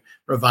me,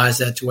 revise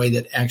that to a way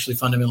that actually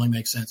fundamentally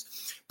makes sense.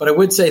 But I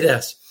would say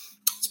this,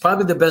 it's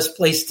probably the best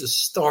place to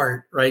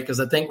start, right? Because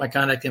I think my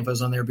contact info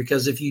is on there.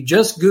 Because if you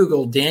just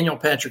Google Daniel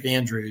Patrick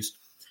Andrews,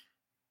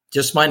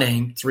 just my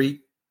name, three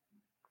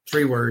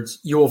words,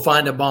 you will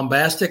find a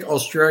bombastic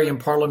Australian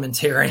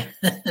parliamentarian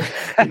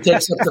who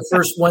takes up the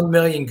first 1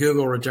 million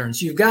Google returns.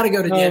 So you've got to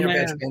go to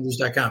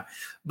DanielPatrickAndrews.com.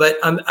 But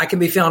I can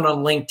be found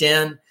on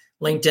LinkedIn.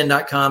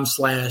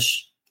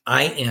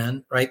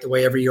 LinkedIn.com/IN, right? The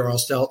way every URL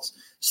spells,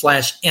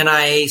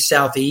 /NIA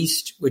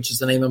Southeast, which is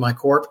the name of my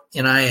corp,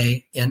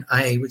 NIA,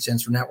 which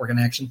stands for Network in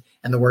Action,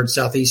 and the word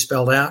Southeast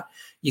spelled out.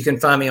 You can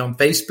find me on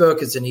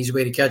Facebook. It's an easy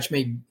way to catch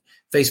me.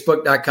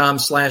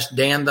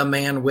 Facebook.com/Dan the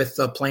Man with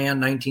the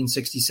Plan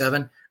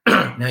 1967.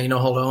 Now you know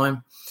how old I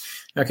am.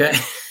 Okay.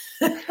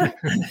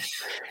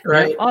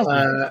 Right.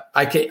 Awesome.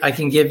 I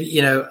can give,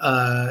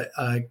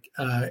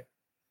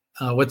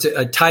 what's it?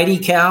 A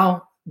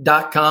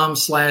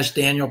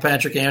tidycow.com/Daniel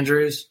Patrick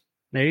Andrews.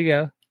 There you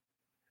go.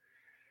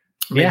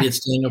 Maybe it's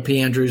Daniel P.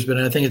 Andrews, but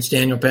I think it's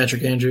Daniel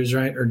Patrick Andrews,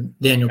 right? Or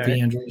Daniel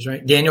P. Andrews,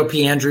 right? Daniel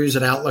P. Andrews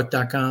at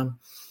Outlook.com.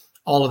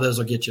 All of those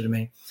will get you to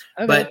me.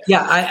 Okay. But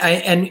yeah,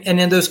 and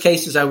in those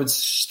cases, I would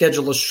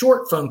schedule a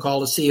short phone call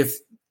to see if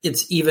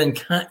it's even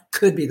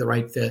could be the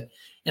right fit.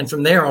 And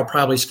from there, I'll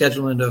probably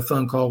schedule into a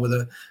phone call with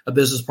a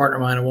business partner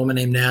of mine, a woman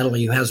named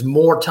Natalie, who has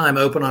more time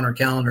open on her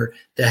calendar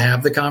to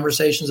have the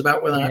conversations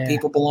about whether or not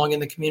people belong in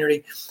the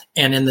community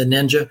and in the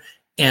Ninja,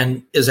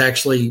 and is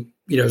actually,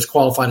 as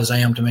qualified as I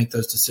am to make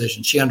those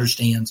decisions. She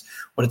understands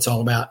what it's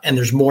all about. And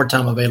there's more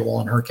time available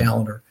on her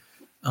calendar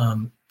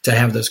to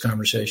have those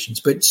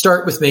conversations. But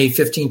start with me,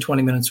 15,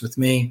 20 minutes with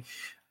me.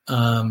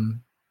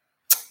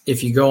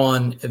 If you go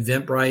on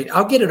Eventbrite,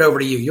 I'll get it over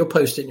to you. You'll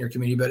post it in your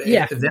community. But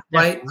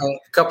Eventbrite,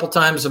 a couple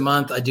times a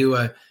month, I do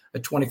a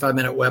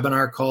 25-minute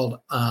webinar called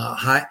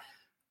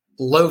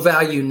Low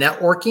Value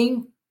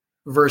Networking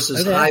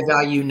versus High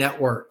Value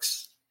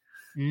Networks.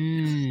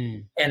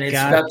 And it's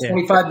about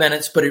 25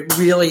 minutes, but it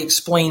really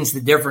explains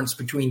the difference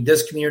between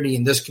this community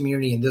and this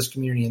community and this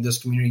community and this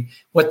community,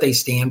 what they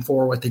stand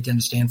for, what they tend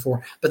to stand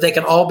for. But they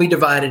can all be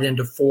divided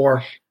into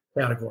 4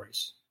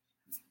 categories.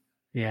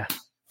 Yeah.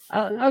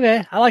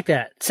 Okay. I like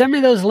that. Send me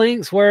those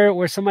links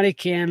where somebody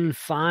can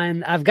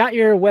find. I've got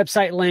your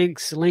website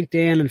links,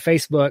 LinkedIn and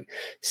Facebook.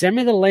 Send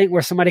me the link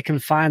where somebody can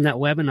find that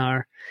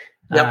webinar.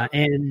 Yep.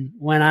 And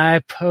when I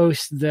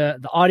post the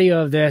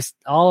audio of this,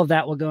 all of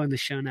that will go in the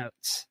show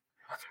notes.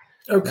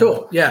 Oh,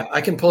 cool. Yeah.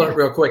 I can pull it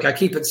real quick. I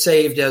keep it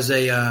saved as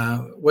a,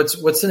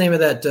 what's the name of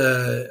that,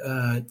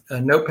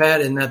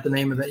 notepad? Isn't that the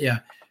name of that? Yeah.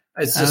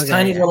 It's this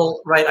tiny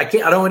little, right. I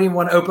don't even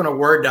want to open a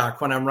Word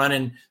doc when I'm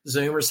running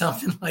Zoom or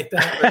something like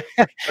that.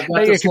 But I've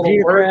got this little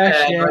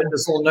WordPad, right?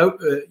 This little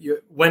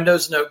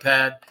Windows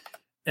notepad,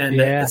 and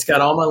it's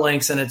got all my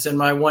links, and it's in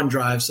my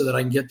OneDrive so that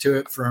I can get to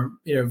it from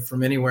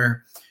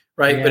anywhere.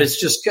 Right. Yeah. But it's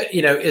just,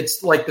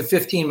 it's like the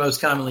 15 most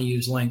commonly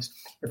used links.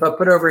 If I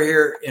put over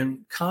here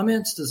in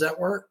comments, does that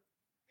work?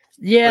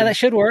 Yeah, that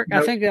should work.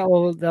 Nope. I think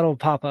that'll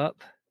pop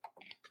up.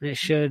 That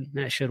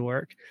should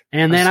work.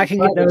 And then I can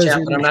get those.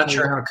 Chat, but I'm not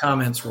sure how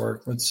comments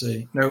work. Let's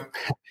see. Nope.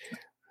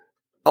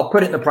 I'll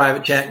put it in the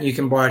private chat and you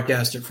can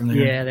broadcast it from there.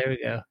 Yeah, there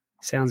we go.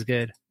 Sounds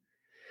good.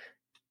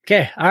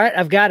 Okay. All right.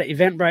 I've got it.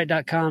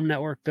 Eventbrite.com,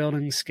 network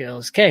building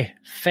skills. Okay.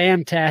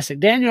 Fantastic.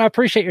 Daniel, I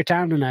appreciate your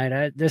time tonight.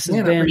 I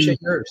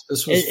appreciate yours.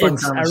 This was fun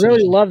conversation. I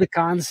really love the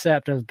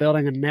concept of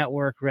building a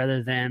network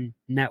rather than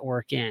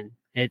networking.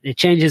 It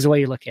changes the way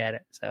you look at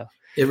it. So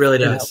it really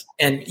does.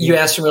 And you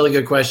asked some really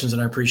good questions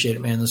and I appreciate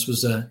it, man.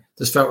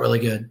 This felt really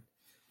good.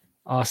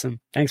 Awesome.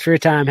 Thanks for your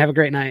time. Have a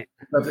great night.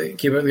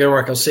 Keep up the good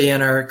work. I'll see you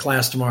in our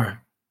class tomorrow.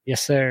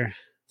 Yes, sir.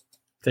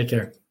 Take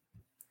care.